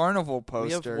carnivals. Carnival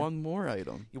poster. We have one more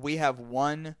item. We have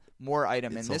one more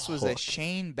item, It's and this was a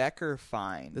Shane Becker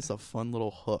find. This is a fun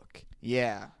little hook.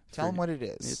 Yeah. Tell him what it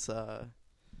is. It's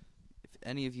if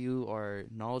any of you are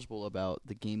knowledgeable about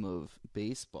the game of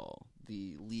baseball,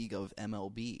 the league of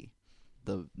MLB,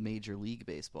 the Major League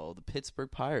Baseball, the Pittsburgh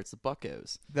Pirates, the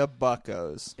Buccos. The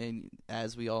Buccos. And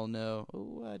as we all know,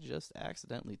 I just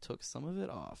accidentally took some of it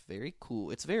off. Very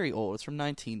cool. It's very old. It's from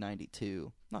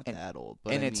 1992. Not that old.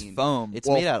 But it's foam. It's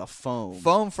made out of foam.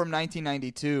 Foam from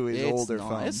 1992 is older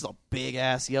foam. This is a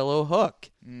big-ass yellow hook.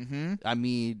 Mm-hmm. I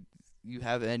mean, you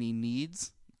have any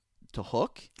needs to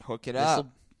hook? Hook it up.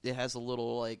 it has a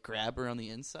little like grabber on the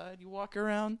inside. You walk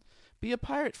around, be a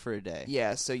pirate for a day.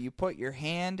 Yeah, so you put your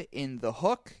hand in the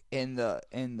hook, and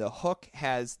the hook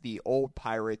has the old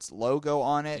pirate's logo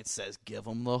on it. It says "Give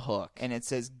 'em the hook," and it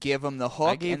says "Give him the hook."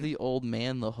 I gave the old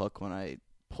man the hook when I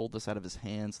pulled this out of his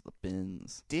hands with the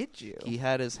bins. Did you? He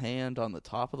had his hand on the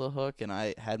top of the hook, and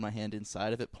I had my hand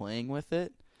inside of it playing with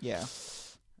it. Yeah.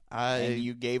 And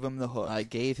you gave him the hook. I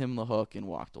gave him the hook and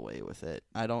walked away with it.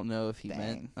 I don't know if he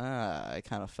meant... I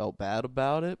kind of felt bad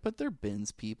about it, but they're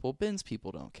bins people. Bins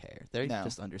people don't care. They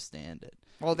just understand it.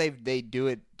 Well, they do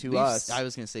it to us. I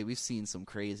was going to say, we've seen some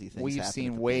crazy things We've happen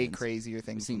seen at the way bins. crazier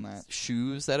things We've than seen that.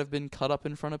 shoes that have been cut up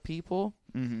in front of people.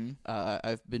 Mm-hmm.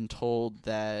 I've been told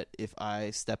that if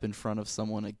I step in front of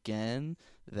someone again,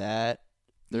 that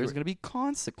there's going to be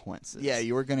consequences. Yeah,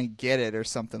 you were going to get it or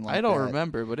something like that. I don't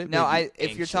remember, but it No, made me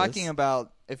if you're talking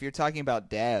about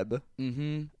Deb,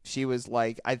 she was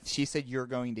like, she said you're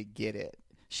going to get it.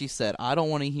 She said, I don't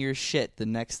want to hear shit the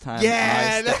next time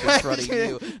Yeah, I step in front of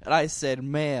you. And I said,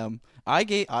 ma'am,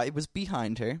 I was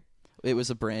behind her. It was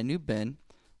a brand new bin.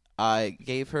 I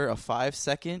gave her a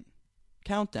 5-second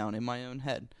countdown in my own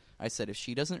head. I said, if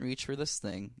she doesn't reach for this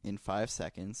thing in 5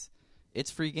 seconds,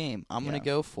 it's free game. I'm going to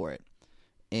go for it.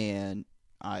 And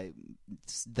I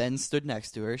then stood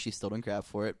next to her. She still didn't grab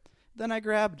for it. Then I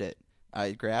grabbed it.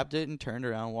 I grabbed it and turned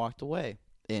around and walked away.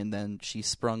 And then she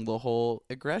sprung the whole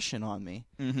aggression on me.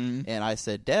 Mm-hmm. And I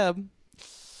said, Deb,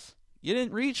 you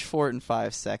didn't reach for it in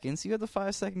 5 seconds. You had the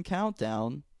 5-second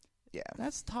countdown. Yeah.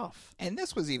 That's tough. And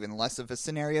this was even less of a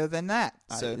scenario than that.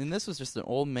 And this was just an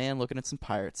old man looking at some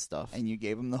pirate stuff. And you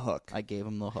gave him the hook. I gave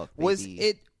him the hook.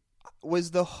 Baby.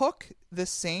 Was the hook the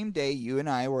same day you and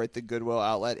I were at the Goodwill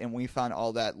outlet and we found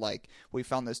all that, like, we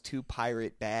found those 2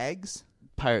 pirate bags?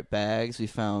 Pirate bags. We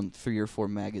found 3 or 4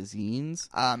 magazines.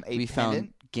 We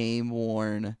found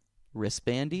game-worn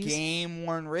wristbandies.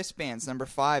 Game-worn wristbands, number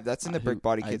 5. That's in the Brick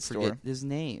Body Kids store. I forget his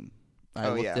name. I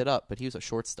looked it up, but he was a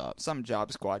shortstop. Some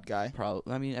Job Squad guy.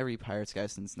 Probably. I mean, every Pirates guy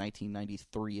since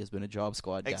 1993 has been a Job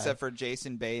Squad guy. Except for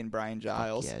Jason Bay and Brian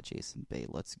Giles. Yeah, Jason Bay.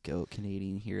 Let's go,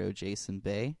 Canadian hero Jason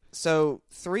Bay. So,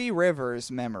 Three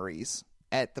Rivers memories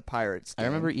at the Pirates game. I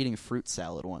remember eating fruit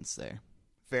salad once there.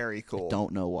 Very cool. I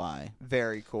don't know why.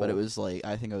 Very cool. But it was like,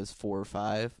 I think I was 4 or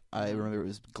 5. I remember it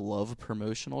was glove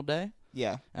promotional day.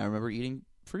 Yeah. I remember eating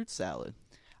fruit salad.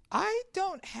 I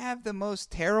don't have the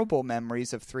most terrible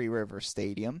memories of Three Rivers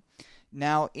Stadium.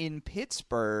 Now, in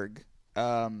Pittsburgh,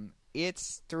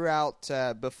 it's throughout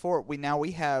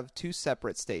we have 2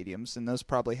 separate stadiums, and those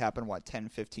probably happened, 10,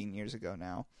 15 years ago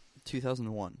now?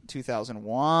 2001.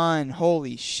 2001.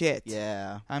 Holy shit.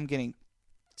 Yeah. I'm getting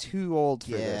too old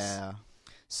for this. Yeah.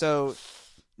 So,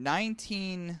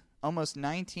 almost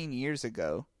 19 years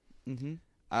ago,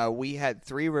 we had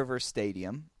Three Rivers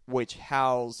Stadium, which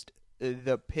housed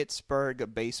the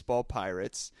Pittsburgh Baseball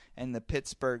Pirates and the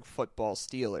Pittsburgh Football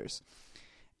Steelers.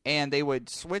 And they would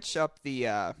switch up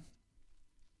the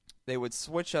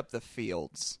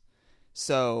fields.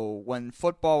 So when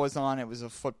football was on, it was a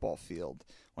football field.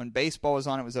 When baseball was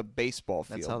on, it was a baseball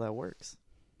field. That's how that works.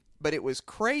 But it was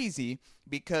crazy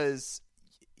because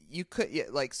you could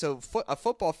a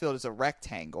football field is a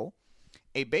rectangle,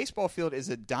 a baseball field is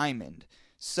a diamond.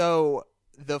 So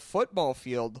the football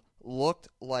field looked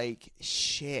like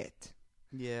shit.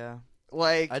 Yeah.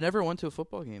 Like, I never went to a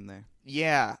football game there.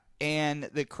 Yeah. And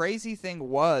the crazy thing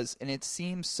was, and it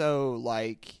seems so,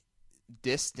 like,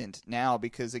 distant now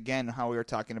because, again, how we were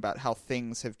talking about how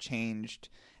things have changed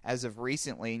as of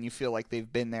recently, and you feel like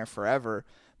they've been there forever.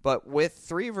 But with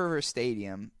Three Rivers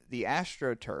Stadium, the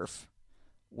AstroTurf,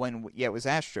 it was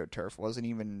AstroTurf, wasn't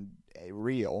even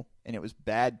real, and it was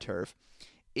bad turf,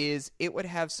 is it would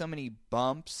have so many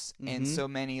bumps and so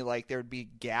many, like, there would be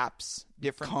gaps,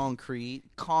 different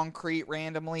concrete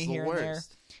randomly here and there.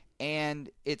 And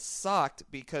it sucked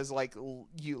because, like,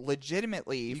 you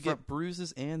legitimately... You get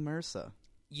bruises and MRSA.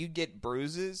 You get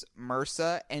bruises,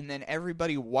 MRSA, and then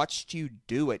everybody watched you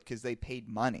do it because they paid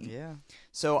money. Yeah.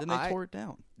 So then they tore it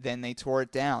down. Then they tore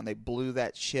it down. They blew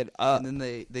that shit up. And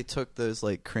then they took those,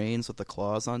 like, cranes with the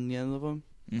claws on the end of them.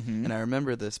 Mm-hmm. And I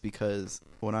remember this because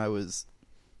when I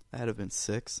had to have been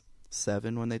 6,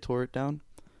 7 when they tore it down.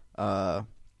 I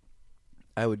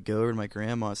would go over to my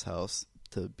grandma's house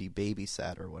to be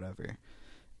babysat or whatever.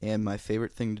 And my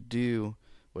favorite thing to do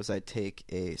was I'd take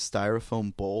a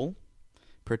styrofoam bowl,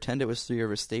 pretend it was Three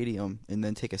Rivers Stadium, and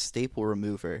then take a staple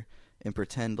remover and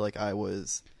pretend like I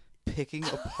was picking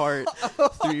apart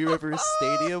Three Rivers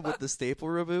Stadium with the staple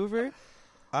remover.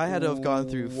 I had to have gone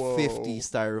through 50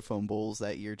 styrofoam bowls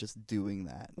that year just doing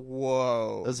that.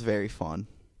 Whoa. It was very fun.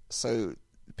 So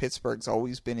Pittsburgh's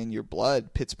always been in your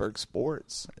blood, Pittsburgh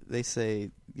sports. They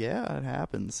say, yeah, it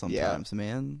happens sometimes,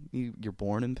 man. You're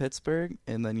born in Pittsburgh,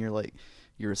 and then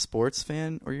you're a sports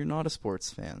fan or you're not a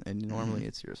sports fan, and normally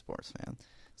it's you're a sports fan.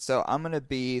 So I'm going to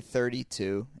be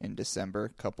 32 in December,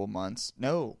 a couple months.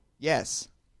 No, yes,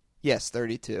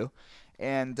 32.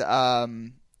 And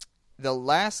the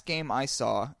last game I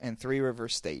saw in Three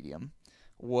Rivers Stadium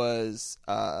was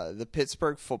the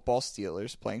Pittsburgh football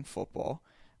Steelers playing football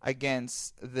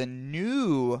against the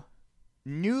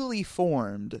newly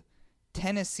formed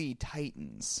Tennessee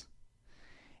Titans.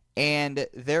 And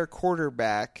their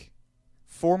quarterback,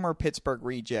 former Pittsburgh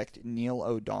reject Neil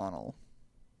O'Donnell.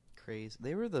 Crazy.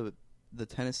 They were the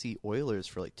Tennessee Oilers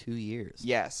for like 2 years.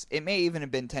 Yes, it may even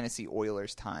have been Tennessee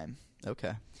Oilers time.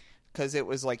 Okay. Because it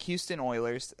was like Houston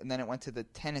Oilers, and then it went to the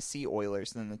Tennessee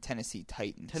Oilers, and then the Tennessee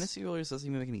Titans. Tennessee Oilers doesn't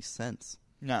even make any sense.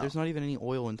 No. There's not even any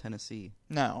oil in Tennessee.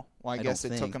 No. Well, I guess it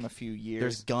took think. them a few years.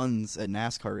 There's guns at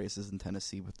NASCAR races in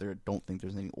Tennessee, but I don't think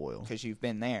there's any oil. Because you've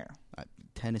been there.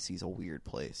 Tennessee's a weird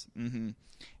place. Mm-hmm.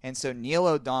 And so Neil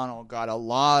O'Donnell got a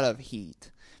lot of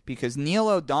heat because Neil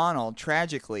O'Donnell,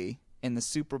 tragically, in the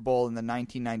Super Bowl in the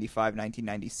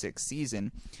 1995-1996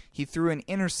 season, he threw an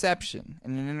interception.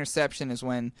 And an interception is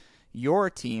when your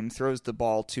team throws the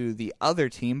ball to the other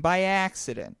team by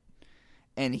accident.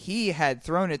 And he had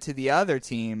thrown it to the other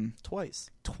team Twice.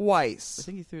 I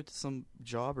think he threw it to some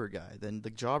jobber guy. Then the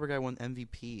jobber guy won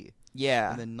MVP.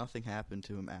 Yeah. And then nothing happened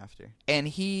to him after. And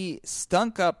he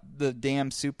stunk up the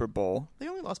damn Super Bowl. They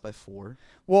only lost by 4.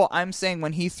 Well, I'm saying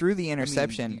when he threw the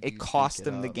interception, it cost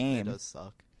stink him the up. game. It does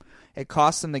suck. It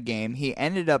cost him the game. He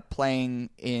ended up playing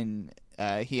in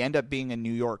he ended up being a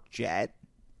New York Jet.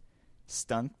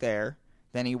 Stunk there.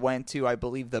 Then he went to, I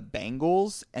believe, the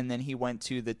Bengals, and then he went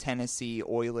to the Tennessee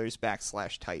Oilers /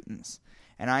 Titans.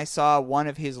 And I saw one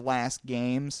of his last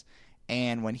games,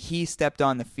 and when he stepped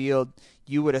on the field,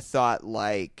 you would have thought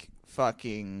like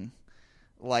fucking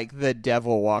like the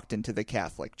devil walked into the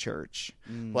Catholic Church.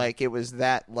 Like it was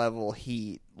that level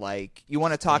heat. Like you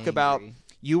want to talk about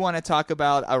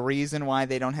a reason why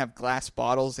they don't have glass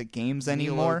bottles at games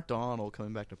anymore? Neil O'Donnell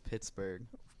coming back to Pittsburgh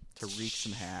to wreak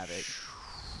some havoc.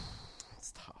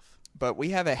 It's tough. But we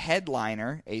have a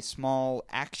headliner, a small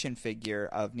action figure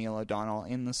of Neil O'Donnell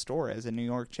in the store as a New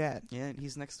York Jet. Yeah, and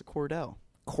he's next to Cordell.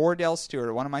 Cordell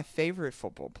Stewart, one of my favorite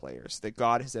football players that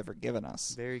God has ever given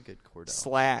us. Very good Cordell.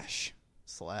 Slash.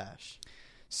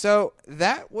 So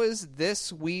that was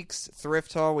this week's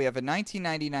Thrift Haul. We have a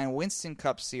 1999 Winston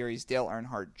Cup Series Dale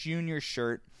Earnhardt Jr.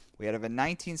 shirt. We have a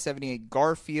 1978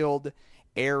 Garfield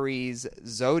Aries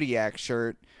Zodiac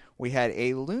shirt. We had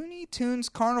a Looney Tunes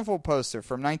Carnival poster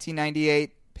from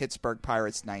 1998, Pittsburgh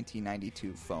Pirates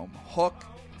 1992 foam hook.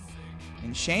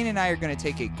 And Shane and I are going to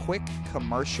take a quick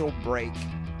commercial break.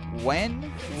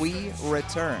 When we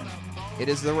return, it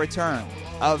is the return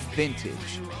of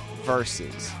vintage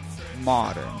versus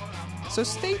modern. So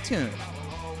stay tuned.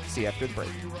 See you after the break.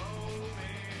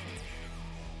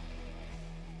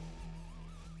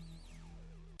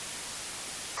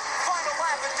 Final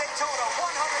lap at Daytona,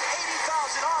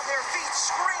 180,000 on their feet,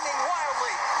 screaming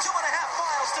wildly. 2.5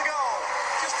 miles to go.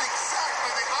 Just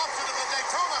exactly the opposite of the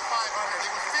Daytona 500. He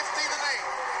was 15 and 8.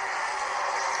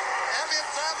 Elliott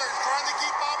Sadler is trying to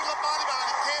keep Bobby Labonte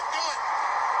behind. He can't do it.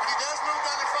 But he does move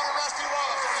down in front of Rusty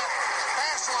Wallace on that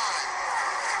fast line.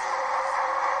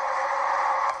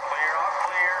 Clear.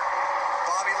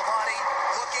 Bobby Labonte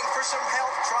looking for some help,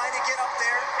 trying to get up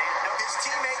there. His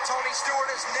teammate Tony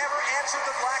Stewart has never answered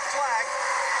the black flag.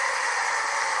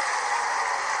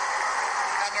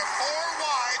 And they're 4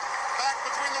 wide back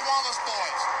between the Wallace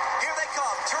boys. Here they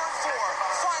come, turn 4,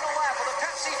 final lap of the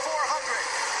Pepsi 400.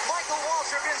 Michael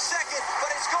Waltrip in second, but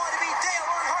it's going to be Dale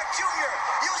Earnhardt Jr.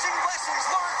 using lessons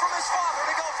learned from his father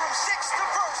to go from 6th to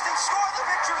 1st and score the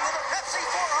victory in the Pepsi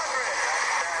 400.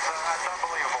 That's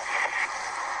unbelievable.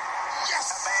 Yes!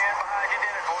 That man behind you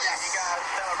did it for you. Yes! You guys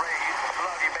celebrate.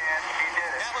 Love you, man. You did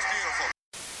it. That was beautiful.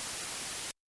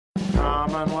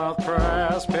 Commonwealth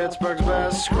Press, Pittsburgh's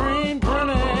best screen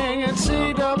printing at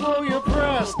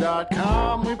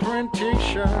CWPress.com. We print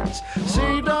t-shirts.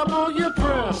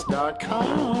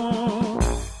 CWPress.com.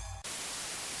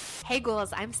 Hey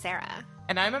ghouls, I'm Sarah.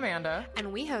 And I'm Amanda.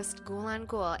 And we host Ghoul on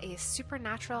Ghoul, a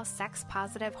supernatural,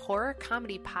 sex-positive horror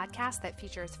comedy podcast that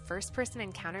features first-person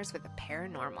encounters with the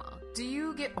paranormal. Do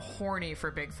you get horny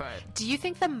for Bigfoot? Do you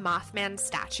think the Mothman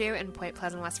statue in Point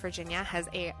Pleasant, West Virginia has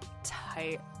a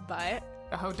tight butt?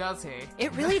 Oh, does he?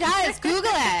 It really does.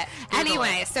 Google it. Google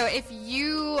Anyway, it. so if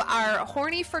you are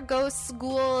horny for ghosts,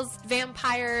 ghouls,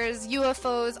 vampires,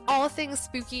 UFOs, all things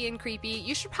spooky and creepy,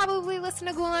 you should probably listen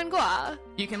to Ghoul on Ghoul.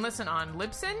 You can listen on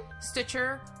Libsyn,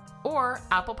 Stitcher, or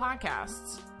Apple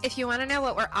Podcasts. If you want to know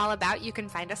what we're all about, you can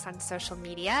find us on social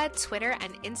media, Twitter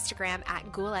and Instagram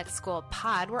at Ghoul at School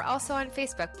Pod. We're also on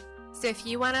Facebook. So if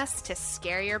you want us to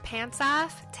scare your pants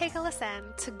off, take a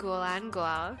listen to Ghoul on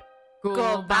Ghoul.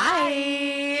 Ghoul,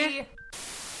 bye!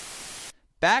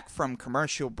 Back from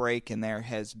commercial break, and there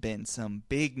has been some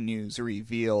big news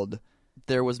revealed.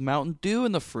 There was Mountain Dew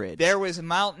in the fridge. There was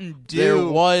Mountain Dew. There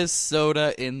was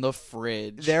soda in the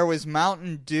fridge. There was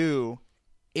Mountain Dew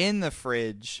in the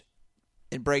fridge.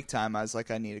 In break time, I was like,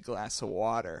 I need a glass of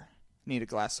water.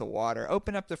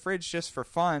 Open up the fridge just for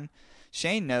fun.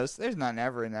 Shane knows there's nothing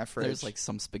ever in that fridge. There's like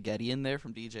some spaghetti in there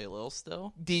from DJ Lil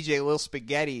still. DJ Lil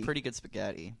spaghetti. Pretty good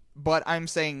spaghetti. But I'm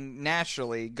saying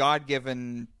naturally,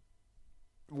 God-given,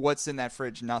 what's in that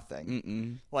fridge? Nothing.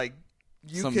 Mm-mm. Like,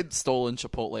 you some could... stolen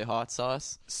Chipotle hot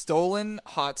sauce. Stolen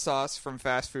hot sauce from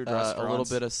fast food restaurants. A little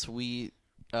bit of sweet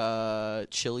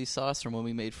chili sauce from when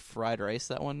we made fried rice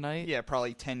that one night. Yeah,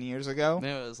 probably 10 years ago.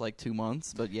 It was like 2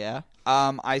 months, but yeah.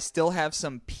 I still have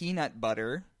some peanut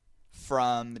butter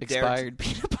from expired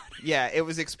peanut butter. Yeah, it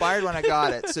was expired when I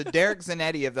got it. So Derek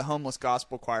Zanetti of the Homeless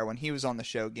Gospel Choir, when he was on the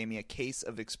show, gave me a case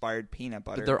of expired peanut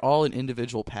butter. But they're all in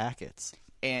individual packets.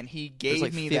 And he gave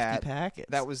like me 50 that. packets.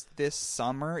 That was this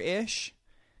summer-ish.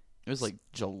 It was like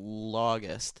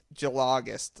July-August,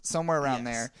 somewhere around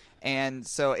there. And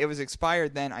so it was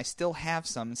expired then. I still have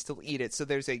some and still eat it. So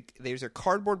there's a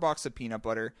cardboard box of peanut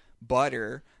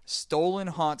butter, stolen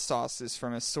hot sauces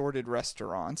from assorted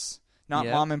restaurants. Not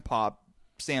mom and pop,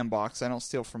 sandbox. I don't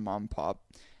steal from mom and pop.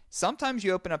 Sometimes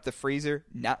you open up the freezer,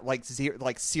 not like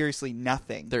seriously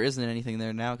nothing. There isn't anything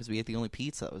there now because we ate the only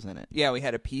pizza that was in it. Yeah, we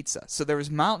had a pizza. So there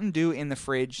was Mountain Dew in the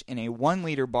fridge in a 1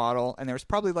 liter bottle, and there was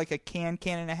probably like a can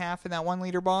and a half in that 1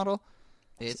 liter bottle.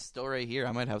 It's still right here.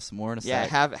 I might have some more in a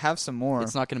sec. Yeah, have some more.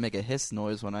 It's not going to make a hiss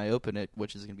noise when I open it,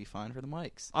 which is going to be fine for the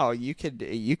mics. Oh, you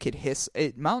could hiss.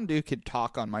 Mountain Dew could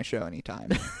talk on my show anytime.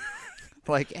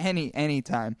 Like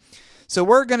anytime. So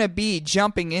we're going to be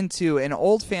jumping into an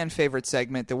old fan favorite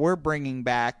segment that we're bringing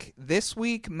back this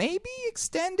week, maybe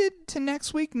extended to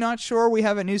next week. Not sure. We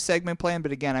have a new segment planned,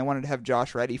 but again, I wanted to have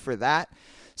Josh ready for that.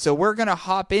 So we're going to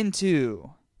hop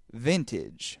into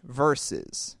vintage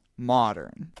versus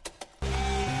modern.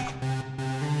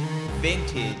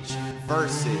 Vintage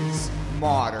versus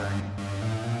modern.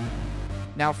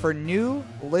 Now, for new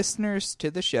listeners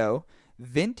to the show,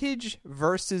 vintage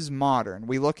versus modern.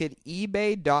 We look at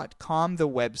eBay.com, the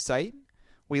website.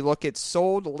 We look at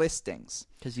sold listings.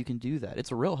 Because you can do that.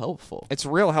 It's real helpful. It's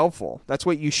real helpful. That's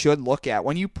what you should look at.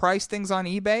 When you price things on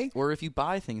eBay. Or if you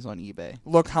buy things on eBay.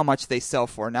 Look how much they sell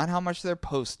for, not how much they're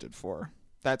posted for.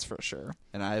 That's for sure.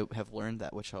 And I have learned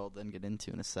that, which I'll then get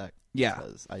into in a sec. Yeah.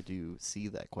 Because I do see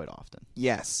that quite often.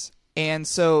 Yes. And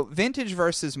so vintage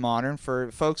versus modern,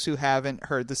 for folks who haven't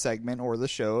heard the segment or the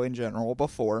show in general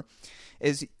before,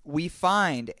 is we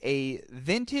find a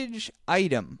vintage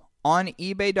item on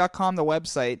eBay.com, the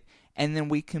website, and then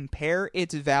we compare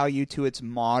its value to its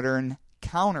modern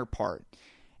counterpart.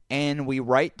 And we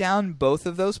write down both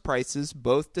of those prices,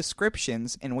 both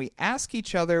descriptions, and we ask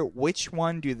each other which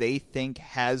one do they think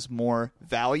has more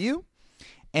value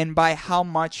and by how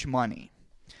much money.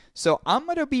 So I'm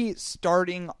going to be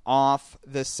starting off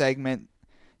the segment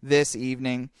this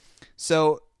evening.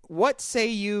 So what say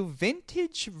you,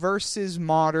 vintage versus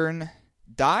modern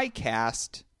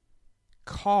die-cast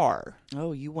car?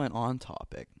 Oh, you went on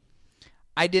topic.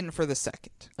 I didn't for the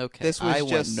second. Okay. This was I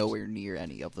just went nowhere near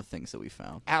any of the things that we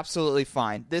found. Absolutely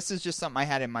fine. This is just something I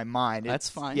had in my mind. That's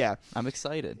fine. Yeah. I'm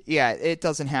excited. Yeah, it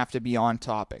doesn't have to be on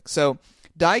topic. So,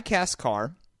 die-cast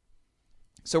car.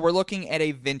 So we're looking at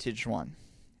a vintage one.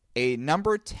 A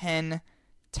number 10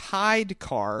 Tide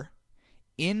car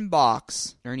in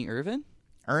box. Ernie Irvan?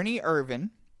 Ernie Irvan.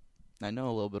 I know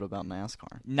a little bit about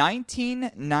NASCAR.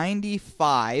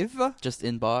 1995. Just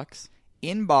in box?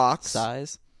 In box.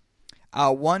 Size?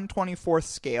 1/24th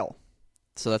scale.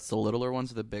 So that's the littler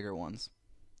ones or the bigger ones?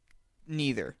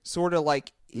 Neither. Sort of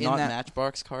like in not that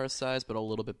Matchbox car size, but a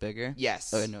little bit bigger?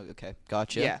 Yes. Oh, no, okay.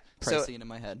 Gotcha. Yeah. Pricing it in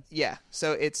my head. Yeah.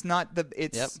 So it's not the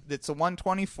it's a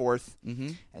 1/24th.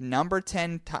 A number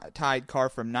 10 Tide car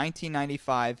from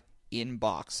 1995 in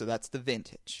box. So that's the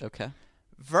vintage. Okay.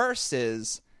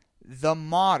 Versus the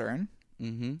modern.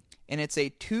 Mm-hmm. And it's a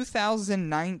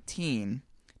 2019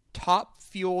 Top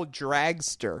Fuel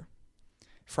Dragster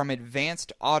from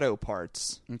Advanced Auto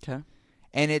Parts. Okay.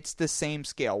 And it's the same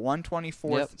scale,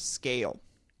 1/24th scale.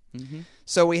 Mm-hmm.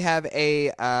 So we have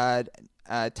a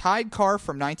Tide car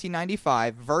from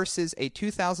 1995 versus a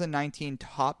 2019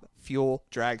 Top Fuel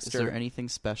Dragster. Is there anything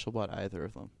special about either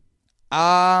of them?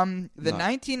 The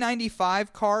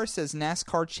 1995 car says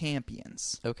NASCAR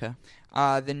Champions. Okay.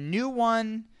 The new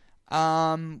one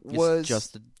was It's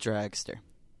just a dragster.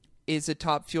 is a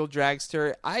Top Fuel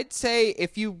dragster. I'd say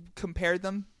if you compare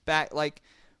them back, like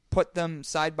put them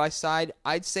side by side,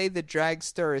 I'd say the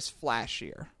dragster is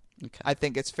flashier. Okay. I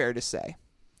think it's fair to say.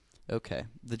 Okay.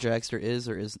 The dragster is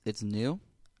it's new?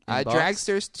 In box?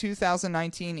 Dragster's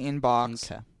 2019 in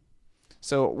box. Okay.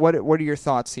 So what are your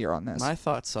thoughts here on this? My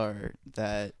thoughts are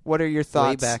that What are your thoughts?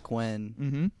 way back when,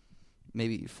 Mm-hmm.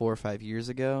 maybe 4 or 5 years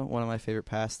ago, one of my favorite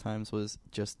pastimes was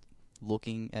just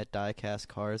looking at die-cast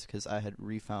cars because I had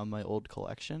refound my old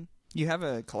collection. You have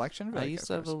a collection of I diecast used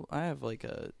to have cars? I have like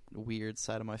a weird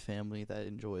side of my family that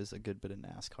enjoys a good bit of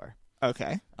NASCAR.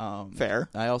 Okay. Fair.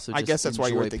 I also I just guess that's why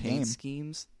you're enjoy at the paint game.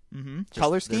 schemes. Mm-hmm. Just-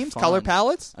 Color they're schemes? fun. Color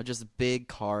palettes? I'm just a big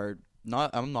car.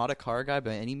 I'm not a car guy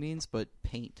by any means, but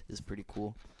paint is pretty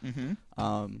cool.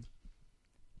 Mm-hmm.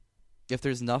 If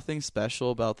there's nothing special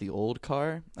about the old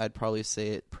car, I'd probably say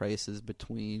it prices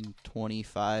between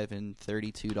 $25 and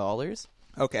 $32.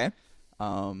 Okay.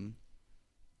 I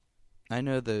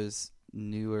know those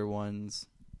newer ones.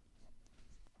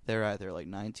 They're either like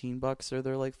 $19 or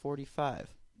they're like $45.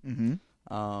 Mm-hmm.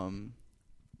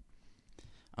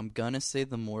 I'm gonna say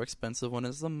the more expensive one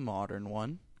is the modern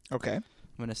one. Okay. I'm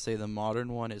gonna say the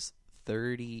modern one is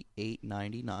 $38.99.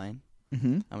 Mm-hmm.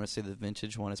 I'm gonna say the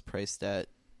vintage one is priced at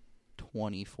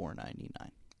 $24.99.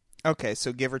 Okay,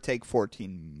 so give or take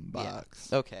 $14. Yeah.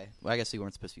 Okay. Well, I guess you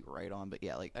weren't supposed to be right on, but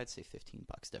yeah, like I'd say $15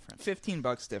 different.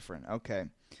 $15 different. Okay.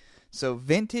 So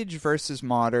vintage versus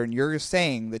modern. You're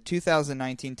saying the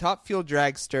 2019 Top Fuel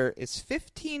Dragster is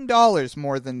 $15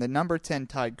 more than the number 10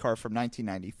 Tide car from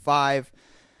 1995.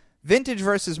 Vintage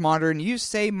versus modern. You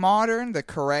say modern. The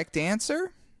correct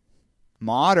answer?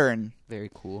 Modern. Very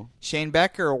cool. Shane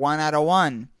Becker, 1 out of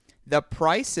 1. The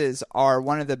prices are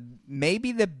one of the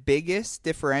maybe the biggest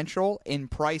differential in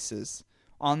prices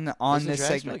on this Dragster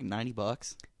segment. like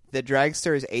 $90. The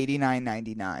dragster is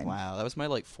 $89.99. Wow, that was my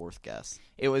like fourth guess.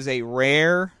 It was a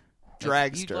rare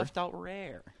dragster. You left out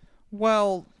rare.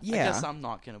 Well, yeah. I guess I'm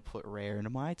not gonna put rare into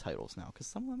my titles now because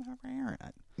some of them have rare in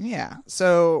it. Yeah.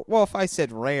 So, well, if I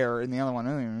said rare and the other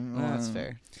one, That's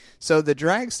fair. So the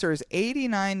dragster is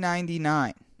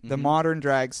 $89.99. The modern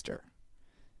dragster.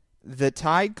 The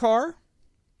Tide car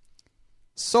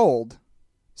sold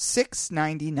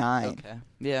 $6.99. Okay.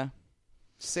 Yeah.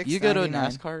 $6.99. You go to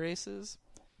NASCAR races,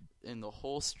 and the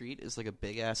whole street is like a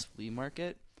big ass flea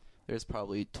market. There's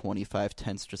probably 25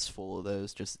 tents just full of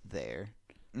those just there.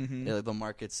 Mm-hmm. The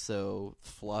market's so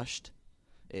flushed.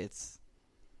 It's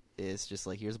just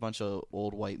like here's a bunch of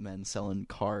old white men selling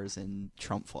cars and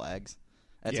Trump flags.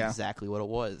 That's exactly what it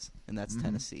was, and that's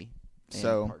Tennessee. And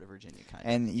So part of Virginia, kind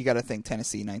of. And you got to think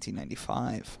Tennessee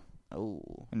 1995. Oh.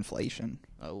 Inflation.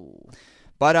 Oh.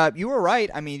 But you were right.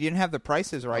 I mean, you didn't have the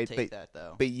prices right. I'll take that,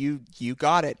 though. But you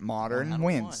got it. 1 out Modern of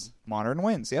wins. Modern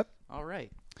wins, yep. All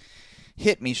right.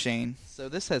 Hit me, Shane. So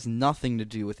this has nothing to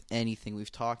do with anything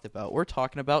we've talked about. We're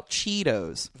talking about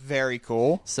Cheetos. Very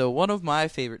cool. So one of my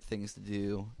favorite things to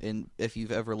do, and if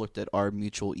you've ever looked at our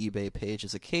mutual eBay page,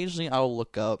 is occasionally I'll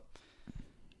look up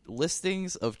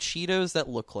listings of Cheetos that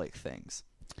look like things.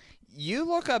 You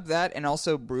look up that and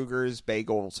also Brugger's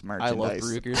Bagels merchandise. I love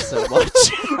Brugger so much.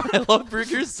 I love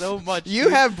Brugger so much. You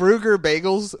have Brugger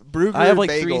Bagels. Brugger I have like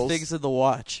Bagels. 3 things in the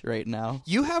watch right now.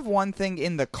 You have one thing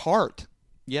in the cart.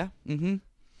 Yeah. Mm-hmm.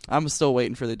 I'm still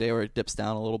waiting for the day where it dips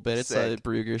down a little bit. It's a Sick.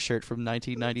 Brugger shirt from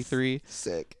 1993.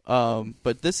 Sick.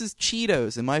 But this is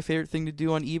Cheetos, and my favorite thing to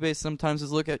do on eBay sometimes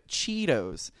is look at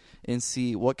Cheetos and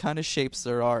see what kind of shapes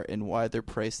there are and why they're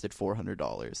priced at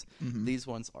 $400. These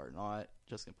ones are not.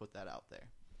 Just gonna put that out there.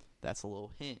 That's a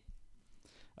little hint.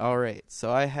 All right,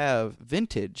 so I have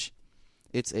vintage.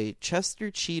 It's a Chester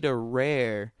Cheetah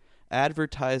Rare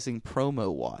advertising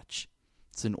promo watch.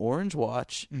 It's an orange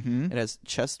watch. It has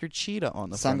Chester Cheetah on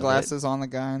the Sunglasses on the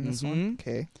guy in this one. Mhm.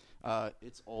 Okay.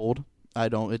 It's old.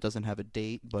 It doesn't have a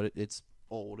date, but it's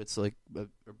old. It's like a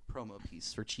promo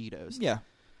piece for Cheetos. Yeah.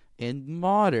 In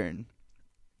modern,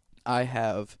 I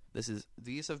have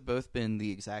these have both been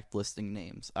the exact listing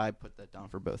names. I put that down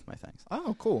for both my things.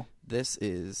 Oh, cool.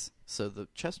 So the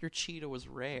Chester Cheetah was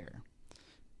rare.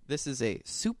 This is a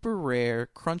super rare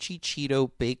crunchy Cheeto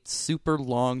baked super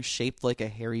long shaped like a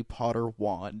Harry Potter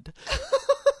wand.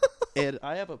 And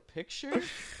I have a picture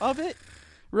of it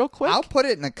real quick. I'll put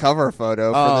it in the cover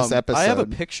photo for this episode. I have a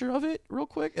picture of it real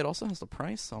quick. It also has the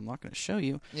price, so I'm not going to show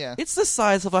you. Yeah. It's the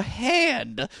size of a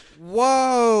hand.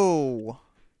 Whoa.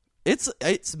 It's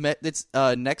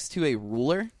next to a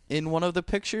ruler in one of the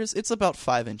pictures. It's about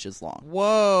 5 inches long.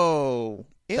 Whoa.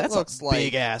 It That's looks a like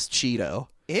big ass Cheeto.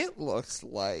 It looks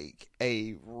like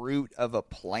a root of a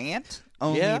plant,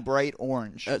 only Yeah. bright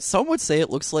orange. Some would say it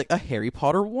looks like a Harry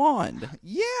Potter wand.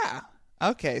 Yeah.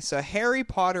 Okay, so Harry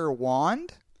Potter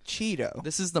wand Cheeto.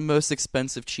 This is the most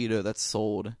expensive Cheeto that's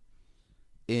sold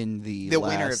in the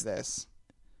winner last... of this.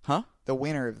 Huh? The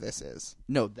winner of this is.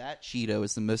 No, that Cheeto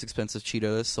is the most expensive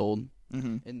Cheeto that's sold.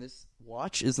 Mm-hmm. And this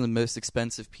watch is the most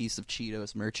expensive piece of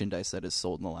Cheetos merchandise that is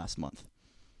sold in the last month.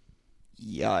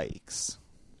 Yikes.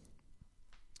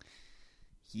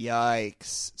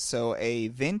 Yikes. So a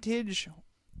vintage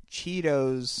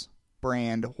Cheetos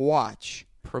brand watch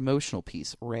Promotional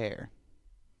piece, rare.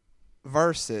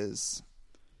 versus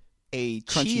a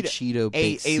Crunchy Cheeto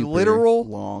baked a super literal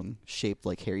long, shaped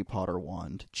like Harry Potter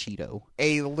wand Cheeto.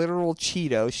 a literal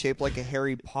Cheeto shaped like a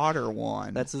Harry Potter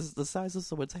wand. That's the size of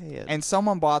someone's hand. And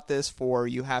someone bought this for,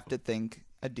 you have to think,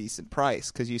 a decent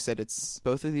price, because you said it's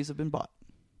both of these have been bought.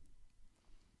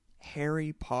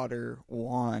 Harry Potter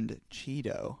wand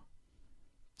Cheeto.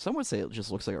 Some would say it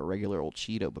just looks like a regular old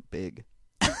Cheeto, but big.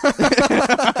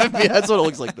 I mean, that's what it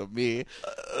looks like to me.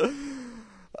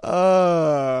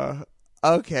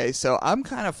 Okay, so I'm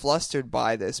kind of flustered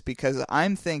by this because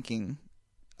I'm thinking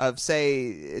of, say,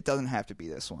 it doesn't have to be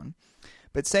this one,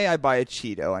 but say I buy a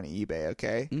Cheeto on eBay,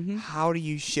 okay? Mm-hmm. How do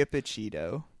you ship a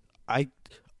Cheeto? I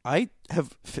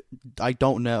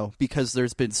don't know because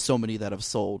there's been so many that have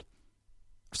sold.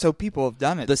 So people have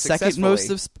done it. The second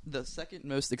successfully.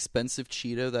 most expensive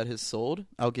Cheeto that has sold.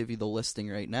 I'll give you the listing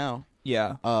right now.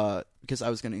 Yeah. Because I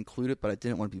was going to include it, but I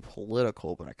didn't want to be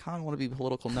political. But I kind of want to be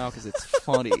political now because it's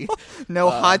funny. No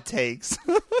hot takes.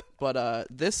 But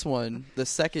this one, the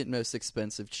second most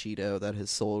expensive Cheeto that has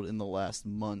sold in the last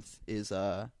month is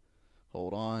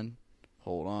hold on.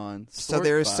 So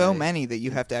there are so many that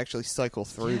you have to actually cycle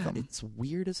through them. It's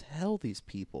weird as hell. These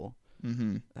people.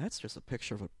 Mm-hmm. That's just a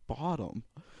picture of a bottom.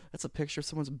 That's a picture of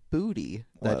someone's booty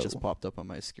that just popped up on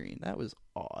my screen. That was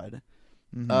odd.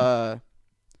 Mm-hmm.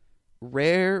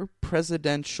 Rare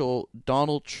presidential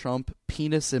Donald Trump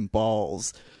penis and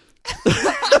balls.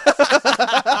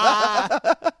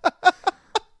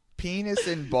 Penis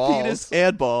and balls. Penis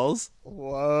and balls.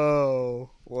 Whoa.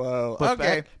 But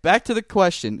okay. Back to the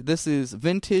question. This is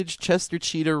vintage Chester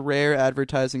Cheetah rare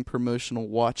advertising promotional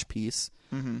watch piece.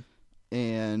 Mm-hmm.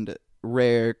 And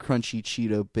rare crunchy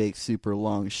Cheeto baked super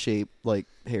long shape like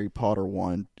Harry Potter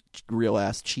wand real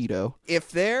ass Cheeto.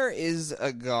 If there is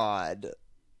a god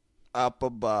up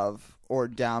above or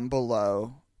down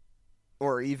below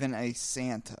or even a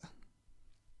Santa,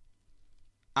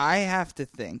 I have to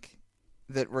think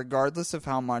that regardless of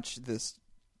how much this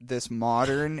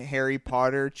modern Harry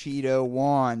Potter Cheeto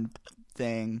wand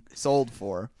thing sold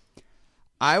for,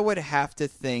 I would have to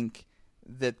think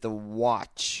that the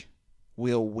watch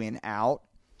will win out.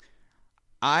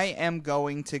 I am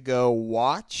going to go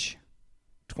watch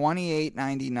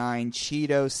 $28.99,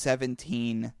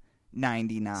 Cheeto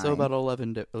 $17.99. So about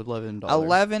 $11.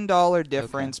 $11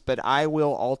 difference, Okay. but I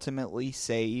will ultimately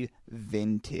say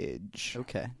vintage.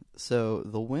 Okay. So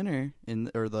the winner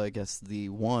the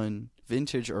one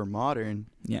vintage or modern.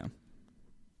 Yeah.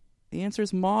 The answer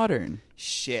is modern.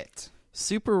 Shit.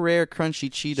 Super rare crunchy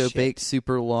Cheeto Shit. baked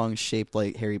super long shaped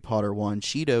like Harry Potter wand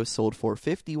Cheeto sold for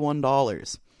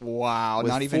 $51. Wow,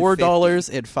 with not even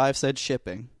 $4.05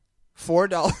 shipping.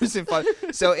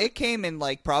 $4.05. So it came in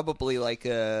probably like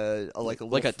a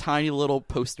tiny little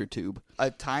poster tube, a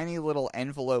tiny little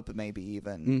envelope, maybe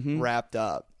even Mm-hmm. wrapped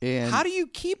up. And how do you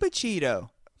keep a Cheeto?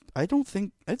 I don't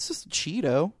think it's just a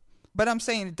Cheeto. But I'm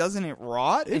saying, doesn't it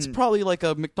rot? It's probably like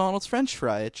a McDonald's French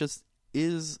fry. It just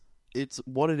is. It's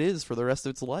what it is for the rest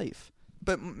of its life.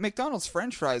 But McDonald's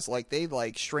French fries,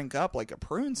 they shrink up like a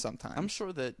prune sometimes. I'm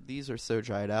sure that these are so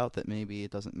dried out that maybe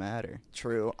it doesn't matter.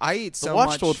 True. I eat so the watch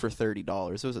much. sold for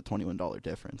 $30. It was a $21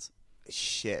 difference.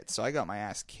 Shit. So I got my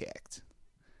ass kicked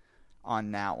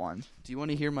on that one. Do you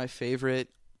want to hear my favorite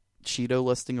Cheeto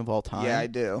listing of all time? Yeah, I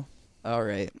do. All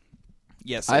right.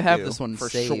 Yes, I have do, this one for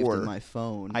saved sure. in my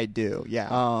phone. I do.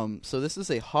 Yeah. So this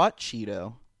is a hot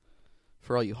Cheeto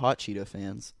for all you hot Cheeto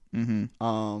fans.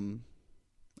 Mm-hmm.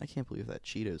 I can't believe that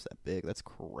Cheeto's that big. That's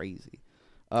crazy.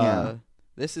 Yeah.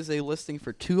 This is a listing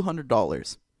for $200.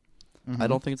 Mm-hmm. I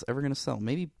don't think it's ever going to sell.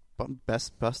 Maybe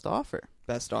best offer.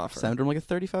 Best offer. Sounded like a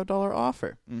 $35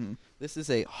 offer. Mm-hmm. This is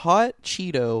a hot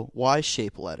Cheeto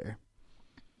Y-shaped letter.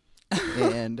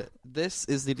 And this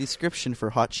is the description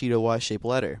for hot Cheeto Y-shaped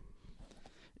letter.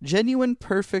 Genuine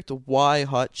perfect Y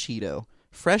hot Cheeto.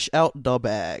 Fresh out da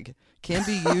bag. Can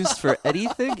be used for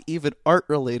anything, even art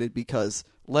related, because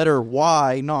letter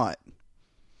Y not.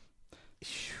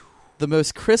 The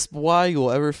most crisp Y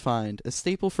you'll ever find. A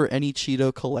staple for any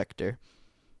Cheeto collector.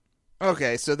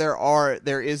 Okay, so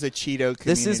there is a Cheeto community.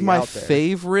 This is my out there.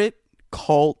 favorite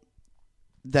cult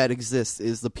that exists,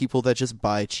 is the people that just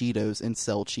buy Cheetos and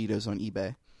sell Cheetos on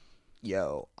eBay.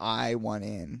 Yo, I want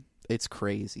in. It's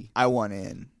crazy. I want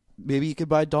in. Maybe you could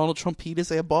buy Donald Trump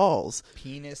penis and balls.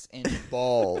 Penis and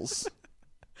balls.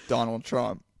 Donald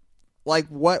Trump. Like,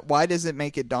 what? Why does it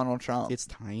make it Donald Trump? It's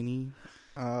tiny.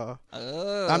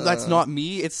 That's not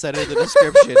me. It's said in the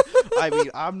description. I mean,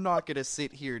 I'm not going to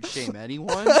sit here and shame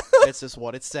anyone. It's just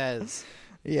what it says.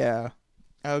 Yeah.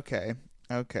 Okay.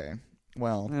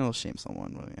 Well, I'll shame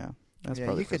someone, but yeah. That's yeah,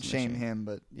 probably you could the person to shame him,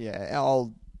 but yeah,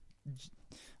 all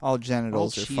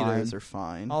genitals All are Cheetos fine. are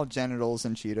fine. All genitals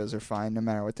and Cheetos are fine, no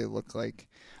matter what they look like.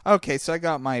 Okay, so I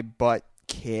got my butt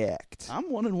kicked. I'm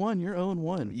 1-1. You're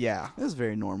 0-1. Yeah. This is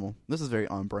very normal. This is very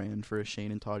on brand for a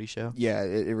Shane and Toddy show. Yeah,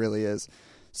 it really is.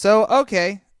 So,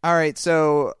 okay. All right.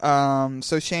 So,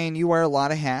 so Shane, you wear a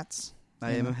lot of hats.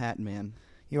 I am a hat man.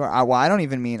 You are. Well, I don't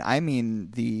even mean. I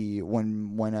mean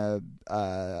when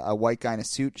a white guy in a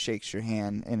suit shakes your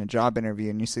hand in a job interview,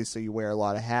 and you say, so you wear a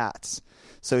lot of hats.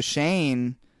 So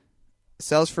Shane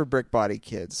sells for Brick Body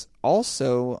Kids.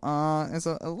 Also, is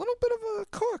a little bit of a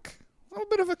cook. A little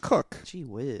bit of a cook. Gee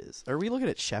whiz. Are we looking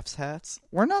at chef's hats?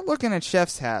 We're not looking at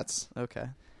chef's hats. Okay.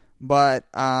 But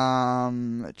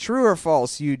true or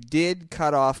false, you did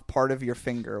cut off part of your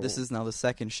finger. This is now the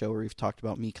second show where we've talked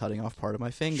about me cutting off part of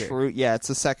my finger. True. Yeah, it's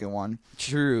the second one.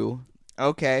 True.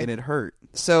 Okay. And it hurt.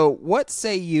 So, what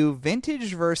say you,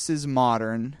 vintage versus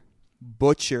modern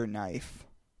butcher knife?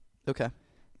 Okay.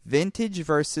 Vintage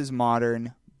versus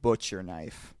modern butcher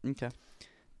knife. Okay.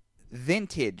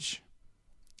 Vintage.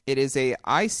 It is a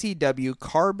ICW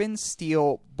carbon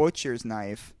steel butcher's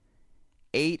knife,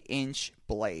 8-inch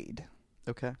blade.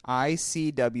 Okay.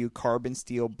 ICW carbon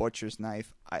steel butcher's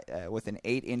knife with an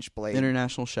 8-inch blade.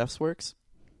 International Chef's Works?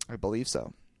 I believe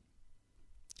so.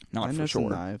 Not I for know sure. some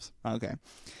knives. Okay.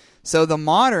 So the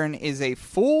modern is a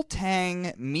full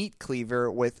tang meat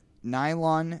cleaver with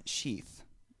nylon sheath,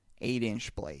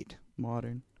 8-inch blade.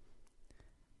 Modern.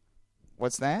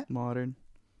 What's that? Modern.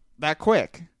 That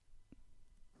quick?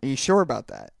 Are you sure about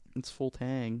that? It's full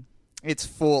tang. It's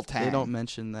full tang. They don't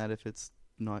mention that if it's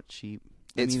not cheap.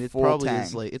 It's I mean, it full probably tang.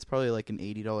 is like it's probably like an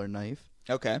 $80 knife,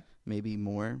 Okay. maybe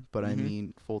more. But I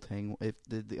mean, full tang. If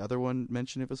did the other one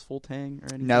mention it was full tang or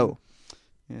anything? No.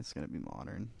 Yeah, it's gonna be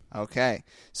modern. Okay.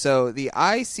 So the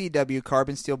ICW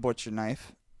carbon steel butcher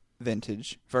knife,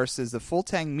 vintage, versus the full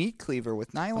tang meat cleaver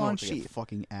with I'm nylon like a sheath.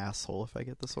 fucking asshole if I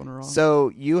get this one wrong.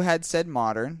 So you had said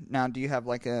modern. Now, do you have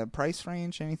like a price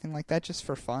range, anything like that, just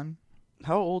for fun?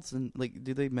 how old's and like?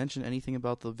 Do they mention anything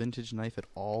about the vintage knife at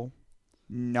all?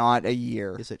 Not a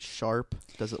year. Is it sharp?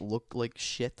 Does it look like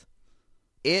shit?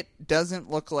 It doesn't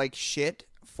look like shit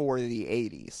for the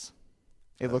 80s.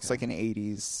 It looks Okay. like an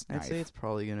 80s I'd knife. say it's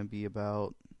probably gonna be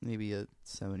about maybe a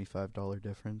 $75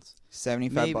 difference.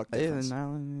 75 buck maybe, difference.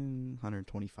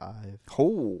 125.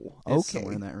 Oh, It's okay.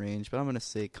 somewhere in that range, but I'm gonna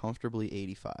say comfortably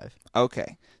 85.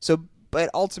 Okay. So, but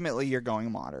ultimately you're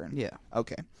going modern. Yeah.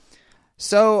 Okay.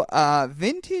 So,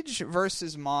 vintage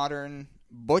versus modern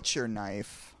butcher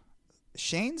knife.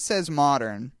 Shane says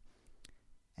modern,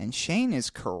 and Shane is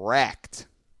correct.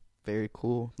 Very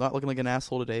cool. Not looking like an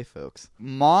asshole today, folks.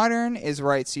 Modern is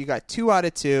right. So you got 2 out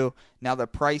of 2. Now the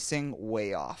pricing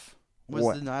way off. Was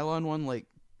What? the nylon one like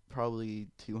probably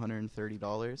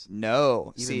 $230?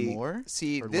 No, Even see, more?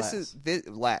 See, Or this less? is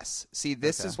less. See,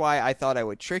 this Okay. is why I thought I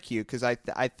would trick you because I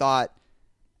thought,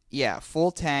 yeah,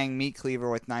 full tang meat cleaver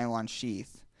with nylon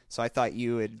sheath. So I thought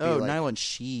you would. Be like, nylon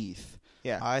sheath.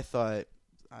 Yeah. I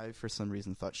for some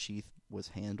reason thought sheath was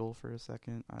handle for a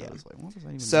second. I was like, what does that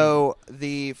even So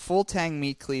the full tang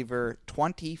meat cleaver,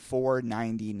 $24.99.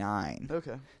 mean?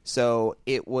 Okay. So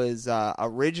it was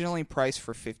originally priced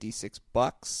for $56.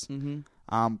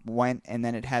 Went and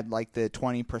then it had like the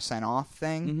 20% off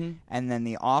thing, and then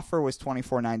the offer was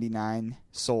 $24.99.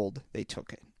 Sold, they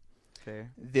took it.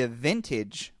 Fair. The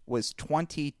vintage was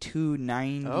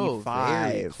 $22.95. Oh,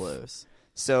 very close.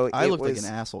 So I it looked was, like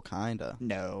an asshole, kinda.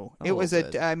 No, A it was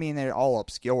little bit. I mean, they're all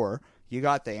obscure. You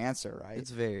got the answer right.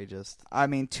 It's very just. I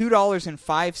mean,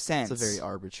 $2.05. It's a very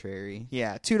arbitrary.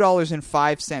 Yeah,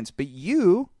 $2.05. But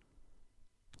you,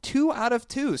 2 out of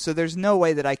 2. So there's no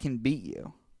way that I can beat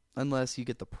you. Unless you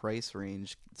get the price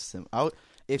range.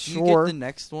 If you Sure. get the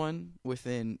next one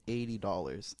within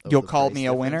 $80, of You'll the call price me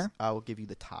a difference, winner? I will give you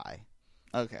the tie.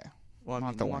 Okay. Well, I Not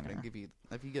mean, the I'm not winner. going to give you.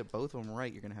 If you get both of them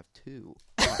right, you're going to have 2,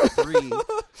 not 3.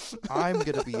 I'm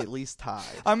going to be at least tied.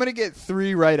 I'm going to get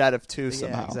 3 right out of 2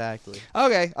 somehow. Yeah, exactly.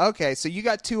 Okay. So you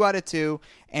got 2 out of 2,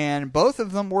 and both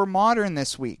of them were modern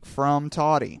this week from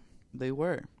Toddy. They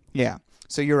were. Yeah.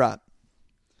 So you're up.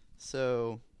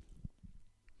 So,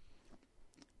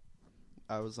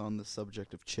 I was on the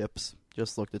subject of chips.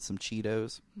 Just looked at some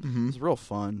Cheetos. Mm-hmm. It was real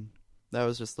fun. That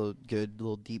was just a good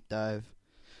little deep dive.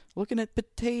 Looking at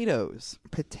potatoes.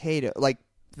 Potato, like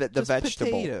the Just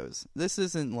vegetable. Potatoes. This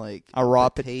isn't like A raw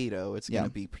potato. It's yeah. going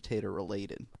to be potato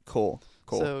related. Cool.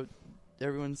 So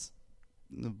everyone's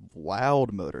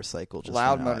loud motorcycle just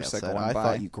Loud went by motorcycle outside. went I by.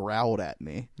 thought you growled at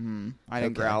me. I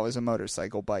didn't Okay. growl. It was a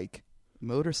motorcycle bike.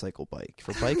 Motorcycle bike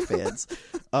for bike fans.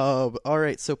 All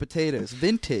right, so potatoes.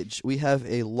 Vintage. We have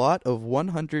a lot of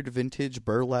 100 vintage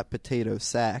burlap potato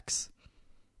sacks.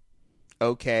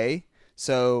 Okay.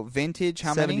 So vintage,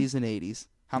 how many? 70s and 80s.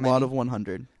 How A lot many? of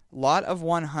 100. Lot of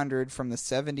 100 from the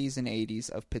 70s and 80s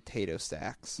of potato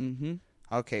sacks. Mm-hmm.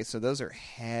 Okay, so those are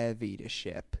heavy to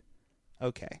ship.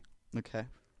 Okay. Okay.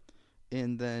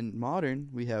 And then modern,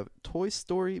 we have Toy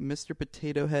Story Mr.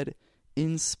 Potato Head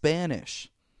in Spanish.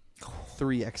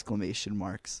 3 exclamation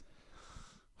marks.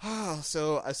 Oh,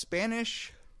 so a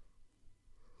Spanish...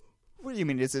 What do you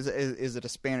mean? Is it a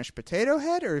Spanish potato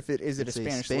head, or is it It's a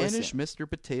Spanish Spanish listing? Mr.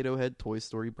 Potato Head Toy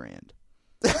Story brand.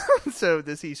 So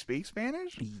does he speak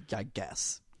Spanish? I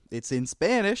guess. It's in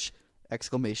Spanish.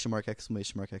 Exclamation mark,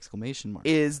 exclamation mark, exclamation mark.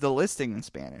 Is the listing in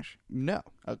Spanish? No.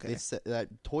 Okay. It's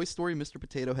Toy Story Mr.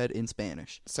 Potato Head in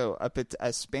Spanish. So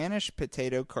a Spanish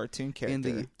potato cartoon character And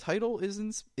the title is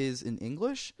in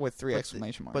English. with 3 but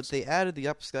exclamation marks. But they added the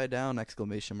upside down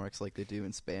exclamation marks like they do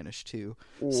in Spanish too.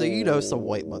 So you know some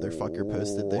white motherfucker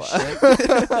posted this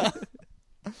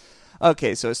shit.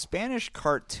 Okay, so a Spanish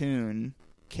cartoon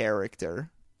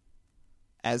character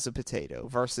as a potato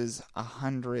versus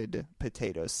 100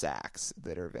 potato sacks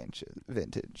that are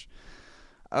vintage.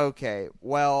 Okay,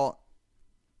 well,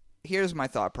 here's my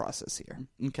thought process here.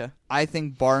 Okay. I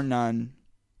think bar none,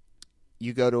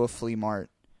 you go to a flea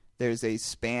mart, there's a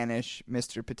Spanish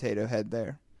Mr. Potato Head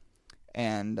there,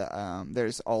 and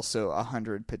there's also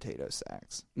 100 potato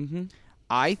sacks. Mm-hmm.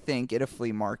 I think at a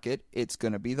flea market, it's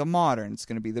going to be the modern. It's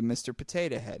going to be the Mr.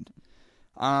 Potato Head.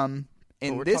 But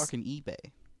we're This talking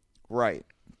eBay. right.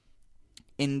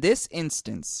 In this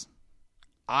instance,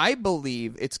 I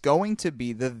believe it's going to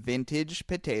be the vintage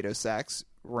potato sacks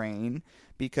reign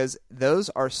because those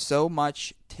are so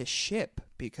much to ship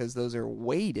because those are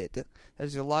weighted.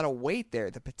 There's a lot of weight there.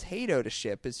 The potato to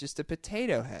ship is just a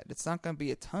potato head. It's not going to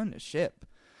be a ton to ship.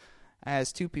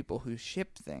 As 2 people who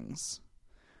ship things,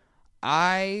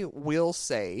 I will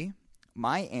say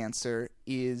my answer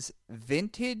is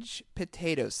vintage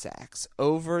potato sacks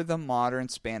over the modern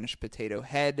Spanish potato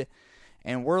head.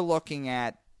 And we're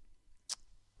going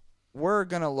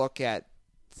to look at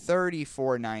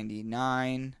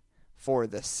 $34.99 for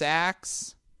the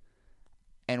sacks.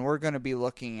 And we're going to be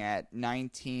looking at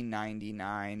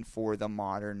 $19.99 for the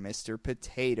modern Mr.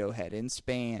 Potato Head in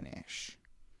Spanish.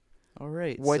 All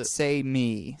right. What say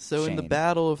me? So in the Shane?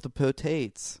 Battle of the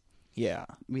Potates, Yeah.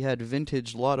 we had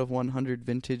vintage lot of 100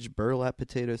 vintage burlap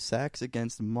potato sacks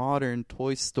against modern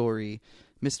Toy Story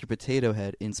Mr. Potato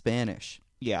Head in Spanish.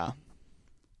 Yeah.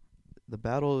 The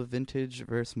battle of vintage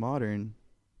versus modern.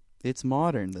 It's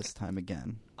modern this time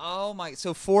again. Oh my!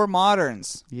 So 4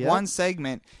 moderns, Yep. 1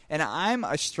 segment, and I'm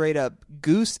a straight up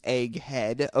goose egg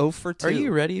head. 0 for 2. Are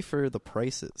you ready for the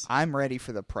prices? I'm ready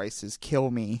for the prices.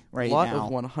 Kill me right lot now.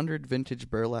 of 100 vintage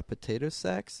burlap potato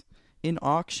sacks in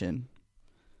auction.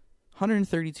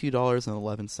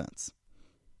 $132.11.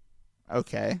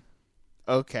 Okay.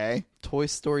 Okay. Toy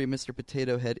Story Mr.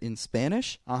 Potato Head in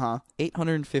Spanish.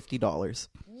 $850.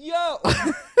 Yo.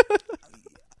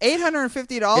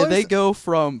 $850. And they go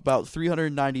from about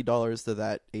 $390 to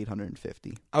that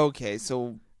 $850. Okay,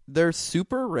 so They're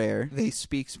super rare. they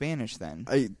speak Spanish then.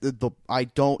 I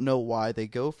don't know why they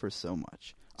go for so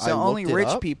much. So I only looked it rich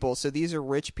up. people. So these are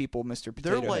rich people, Mr.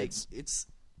 Potato They're like Heads.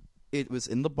 it was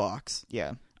in the box.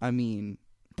 Yeah. I mean,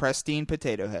 Pristine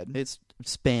Potato Head. it's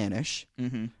Spanish.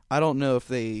 Mm-hmm. I don't know if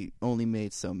they only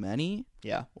made so many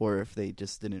Yeah. or if they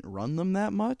just didn't run them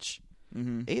that much.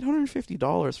 Mm-hmm.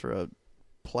 $850 for a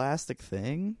plastic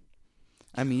thing?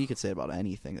 I mean, you could say about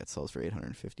anything that sells for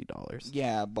 $850.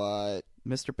 Yeah, but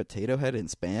Mr. Potato Head in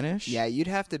Spanish? yeah, you'd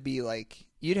have to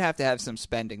have some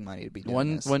spending money to be doing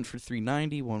One this. went for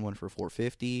 $390, one went for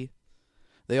 $450.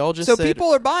 They all just So said,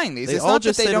 people are buying these. They It's all not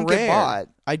just that they said don't rare. get bought.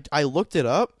 I looked it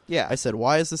up. Yeah. I said,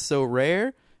 why is this so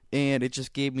rare? And it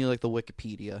just gave me like the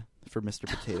Wikipedia for Mr.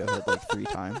 Potato Head like 3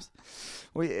 times.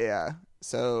 Well, yeah.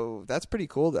 So that's pretty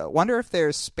cool, though. Wonder if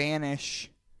there's Spanish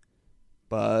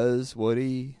Buzz,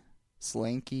 Woody,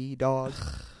 Slinky, Dog,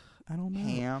 I don't know.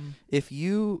 Ham. If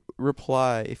you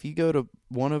go to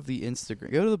one of the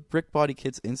Instagram, go to the Brick Body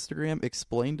Kids Instagram,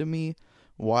 explain to me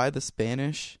why the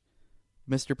Spanish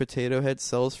Mr. Potato Head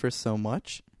sells for so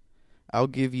much, I'll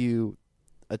give you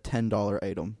a $10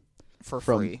 item. For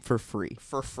free. For free.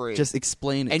 For free. Just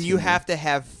explain it and to you me. have to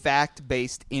have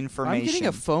fact-based information. I'm getting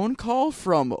a phone call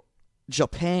from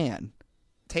Japan.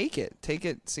 Take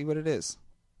it. See what it is.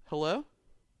 Hello?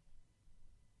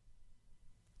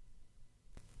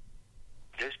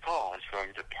 This call is from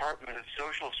Department of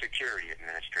Social Security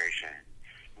Administration.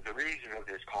 The reason of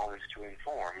this call is to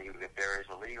inform you that there is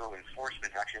illegal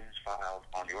enforcement actions filed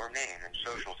on your name and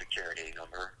Social Security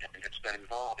number, and it's been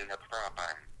involved in a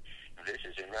crime. This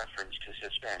is in reference to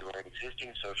suspend your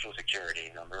existing Social Security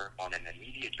number on an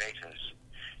immediate basis.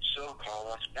 So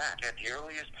call us back at the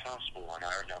earliest possible on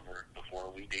our number before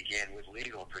we begin with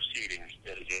legal proceedings.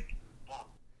 That is it.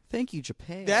 Thank you,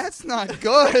 Japan. That's not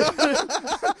good.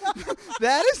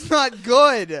 That is not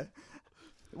good.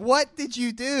 What did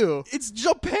you do? It's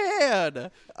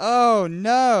Japan. Oh,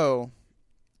 no.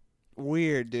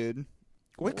 Weird, dude.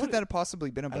 What could that have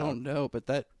possibly been about? I don't know, but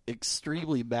that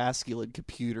extremely masculine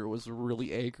computer was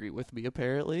really angry with me,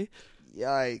 apparently.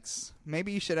 Yikes.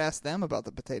 Maybe you should ask them about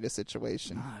the potato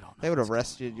situation. I don't know. They would have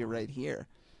arrested you right here.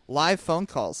 Live phone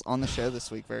calls on the show this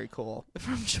week. Very cool.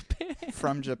 From Japan.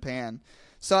 From Japan.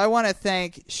 So I want to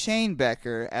thank Shane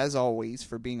Becker, as always,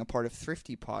 for being a part of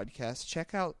Thrifty Podcast.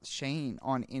 Check out Shane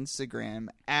on Instagram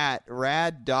at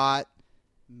rad.mex.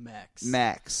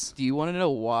 Do you want to know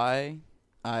why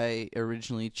I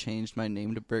originally changed my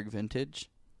name to Berg Vintage?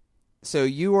 So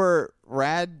you were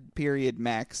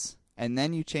rad.mex, and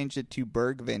then you changed it to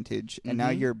Berg Vintage, and now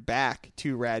you're back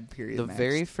to rad.mex. The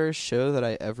very first show that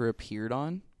I ever appeared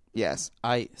on, yes,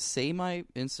 I say my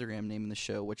Instagram name in the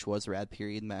show, which was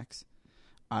rad.mex.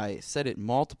 I said it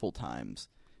multiple times,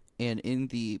 and in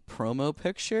the promo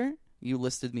picture, you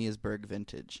listed me as Berg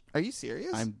Vintage. Are you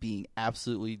serious? I'm being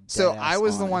absolutely dead So I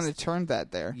was the one honest. that turned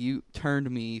that there. You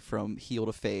turned me from heel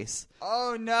to face.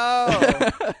 Oh, no.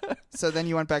 So then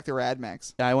you went back to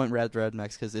Radmax. I went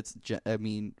Radmax because it's, I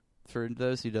mean, for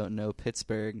those who don't know,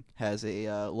 Pittsburgh has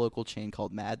a local chain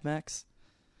called Mad Max.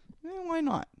 Why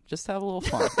not? Just have a little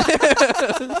fun.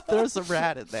 Throw some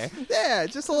rad in there. Yeah,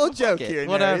 just a little joke here and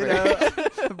whatever. there, you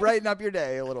know? Brighten up your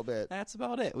day a little bit. That's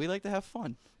about it. We like to have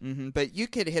fun. Mm-hmm. But you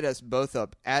could hit us both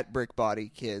up at Brick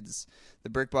Body Kids. The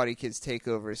Brick Body Kids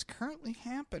takeover is currently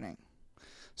happening.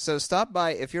 So stop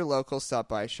by. If you're local, stop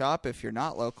by shop. If you're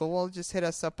not local, well, just hit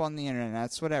us up on the internet.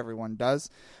 That's what everyone does.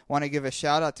 Want to give a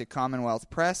shout out to Commonwealth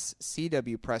Press,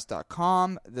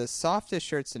 CWPress.com, the softest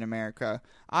shirts in America.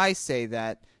 I say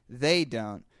that. They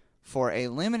don't. For a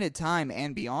limited time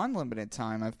and beyond limited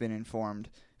time, I've been informed,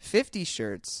 50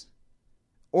 shirts,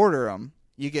 order them,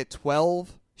 you get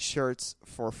 12 shirts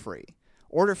for free.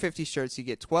 Order 50 shirts, you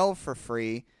get 12 for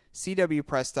free.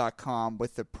 CWPress.com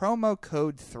with the promo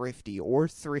code THRIFTY or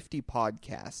Thrifty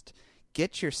Podcast.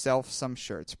 Get yourself some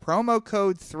shirts. Promo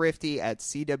code THRIFTY at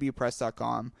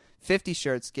CWPress.com. 50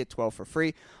 shirts, get 12 for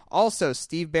free. Also,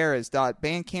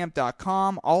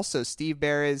 stevebarras.bandcamp.com. Also, Steve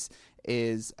Barras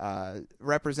is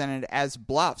represented as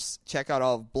Bluffs. Check out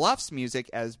all of Bluffs' music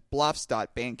as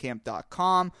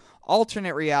bluffs.bandcamp.com.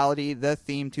 Alternate Reality, the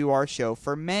theme to our show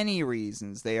for many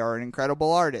reasons. They are an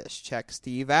incredible artist. Check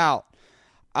Steve out.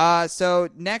 So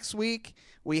next week,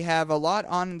 we have a lot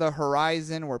on the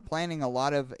horizon. We're planning a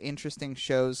lot of interesting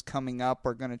shows coming up.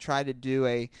 We're going to try to do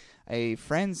a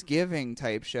Friendsgiving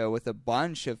type show with a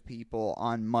bunch of people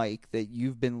on mic that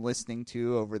you've been listening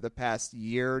to over the past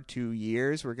year, 2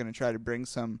 years. We're going to try to bring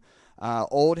some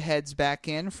old heads back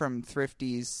in from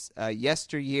Thrifty's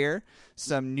yesteryear,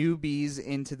 some newbies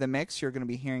into the mix. You're going to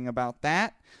be hearing about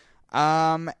that.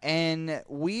 And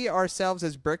we ourselves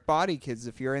as Brick Body Kids,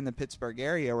 if you're in the Pittsburgh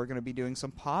area, we're going to be doing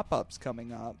some pop-ups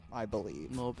coming up, I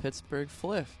believe. Little Pittsburgh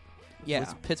Fliff. Yeah.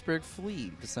 It's Pittsburgh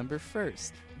Flea, December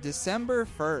 1st. December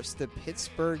 1st, the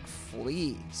Pittsburgh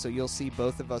Flea. So you'll see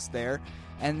both of us there.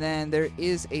 And then there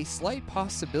is a slight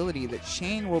possibility that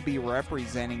Shane will be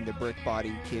representing the Brick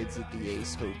Body Kids at the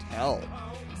Ace Hotel.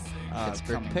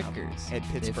 Pittsburgh Pickers. At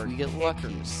Pittsburgh If we get lucky.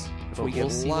 Pickers. If But we get we'll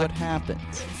see lucky. what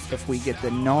happens. If we get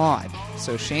the nod.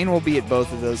 So Shane will be at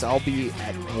both of those. I'll be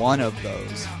at one of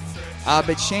those.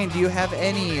 But Shane, do you have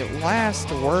any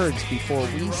last words before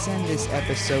we send this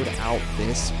episode out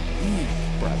this week,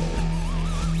 brother?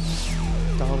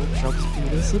 Donald Trump's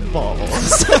penis and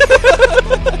balls.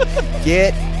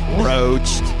 Get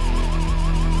roached.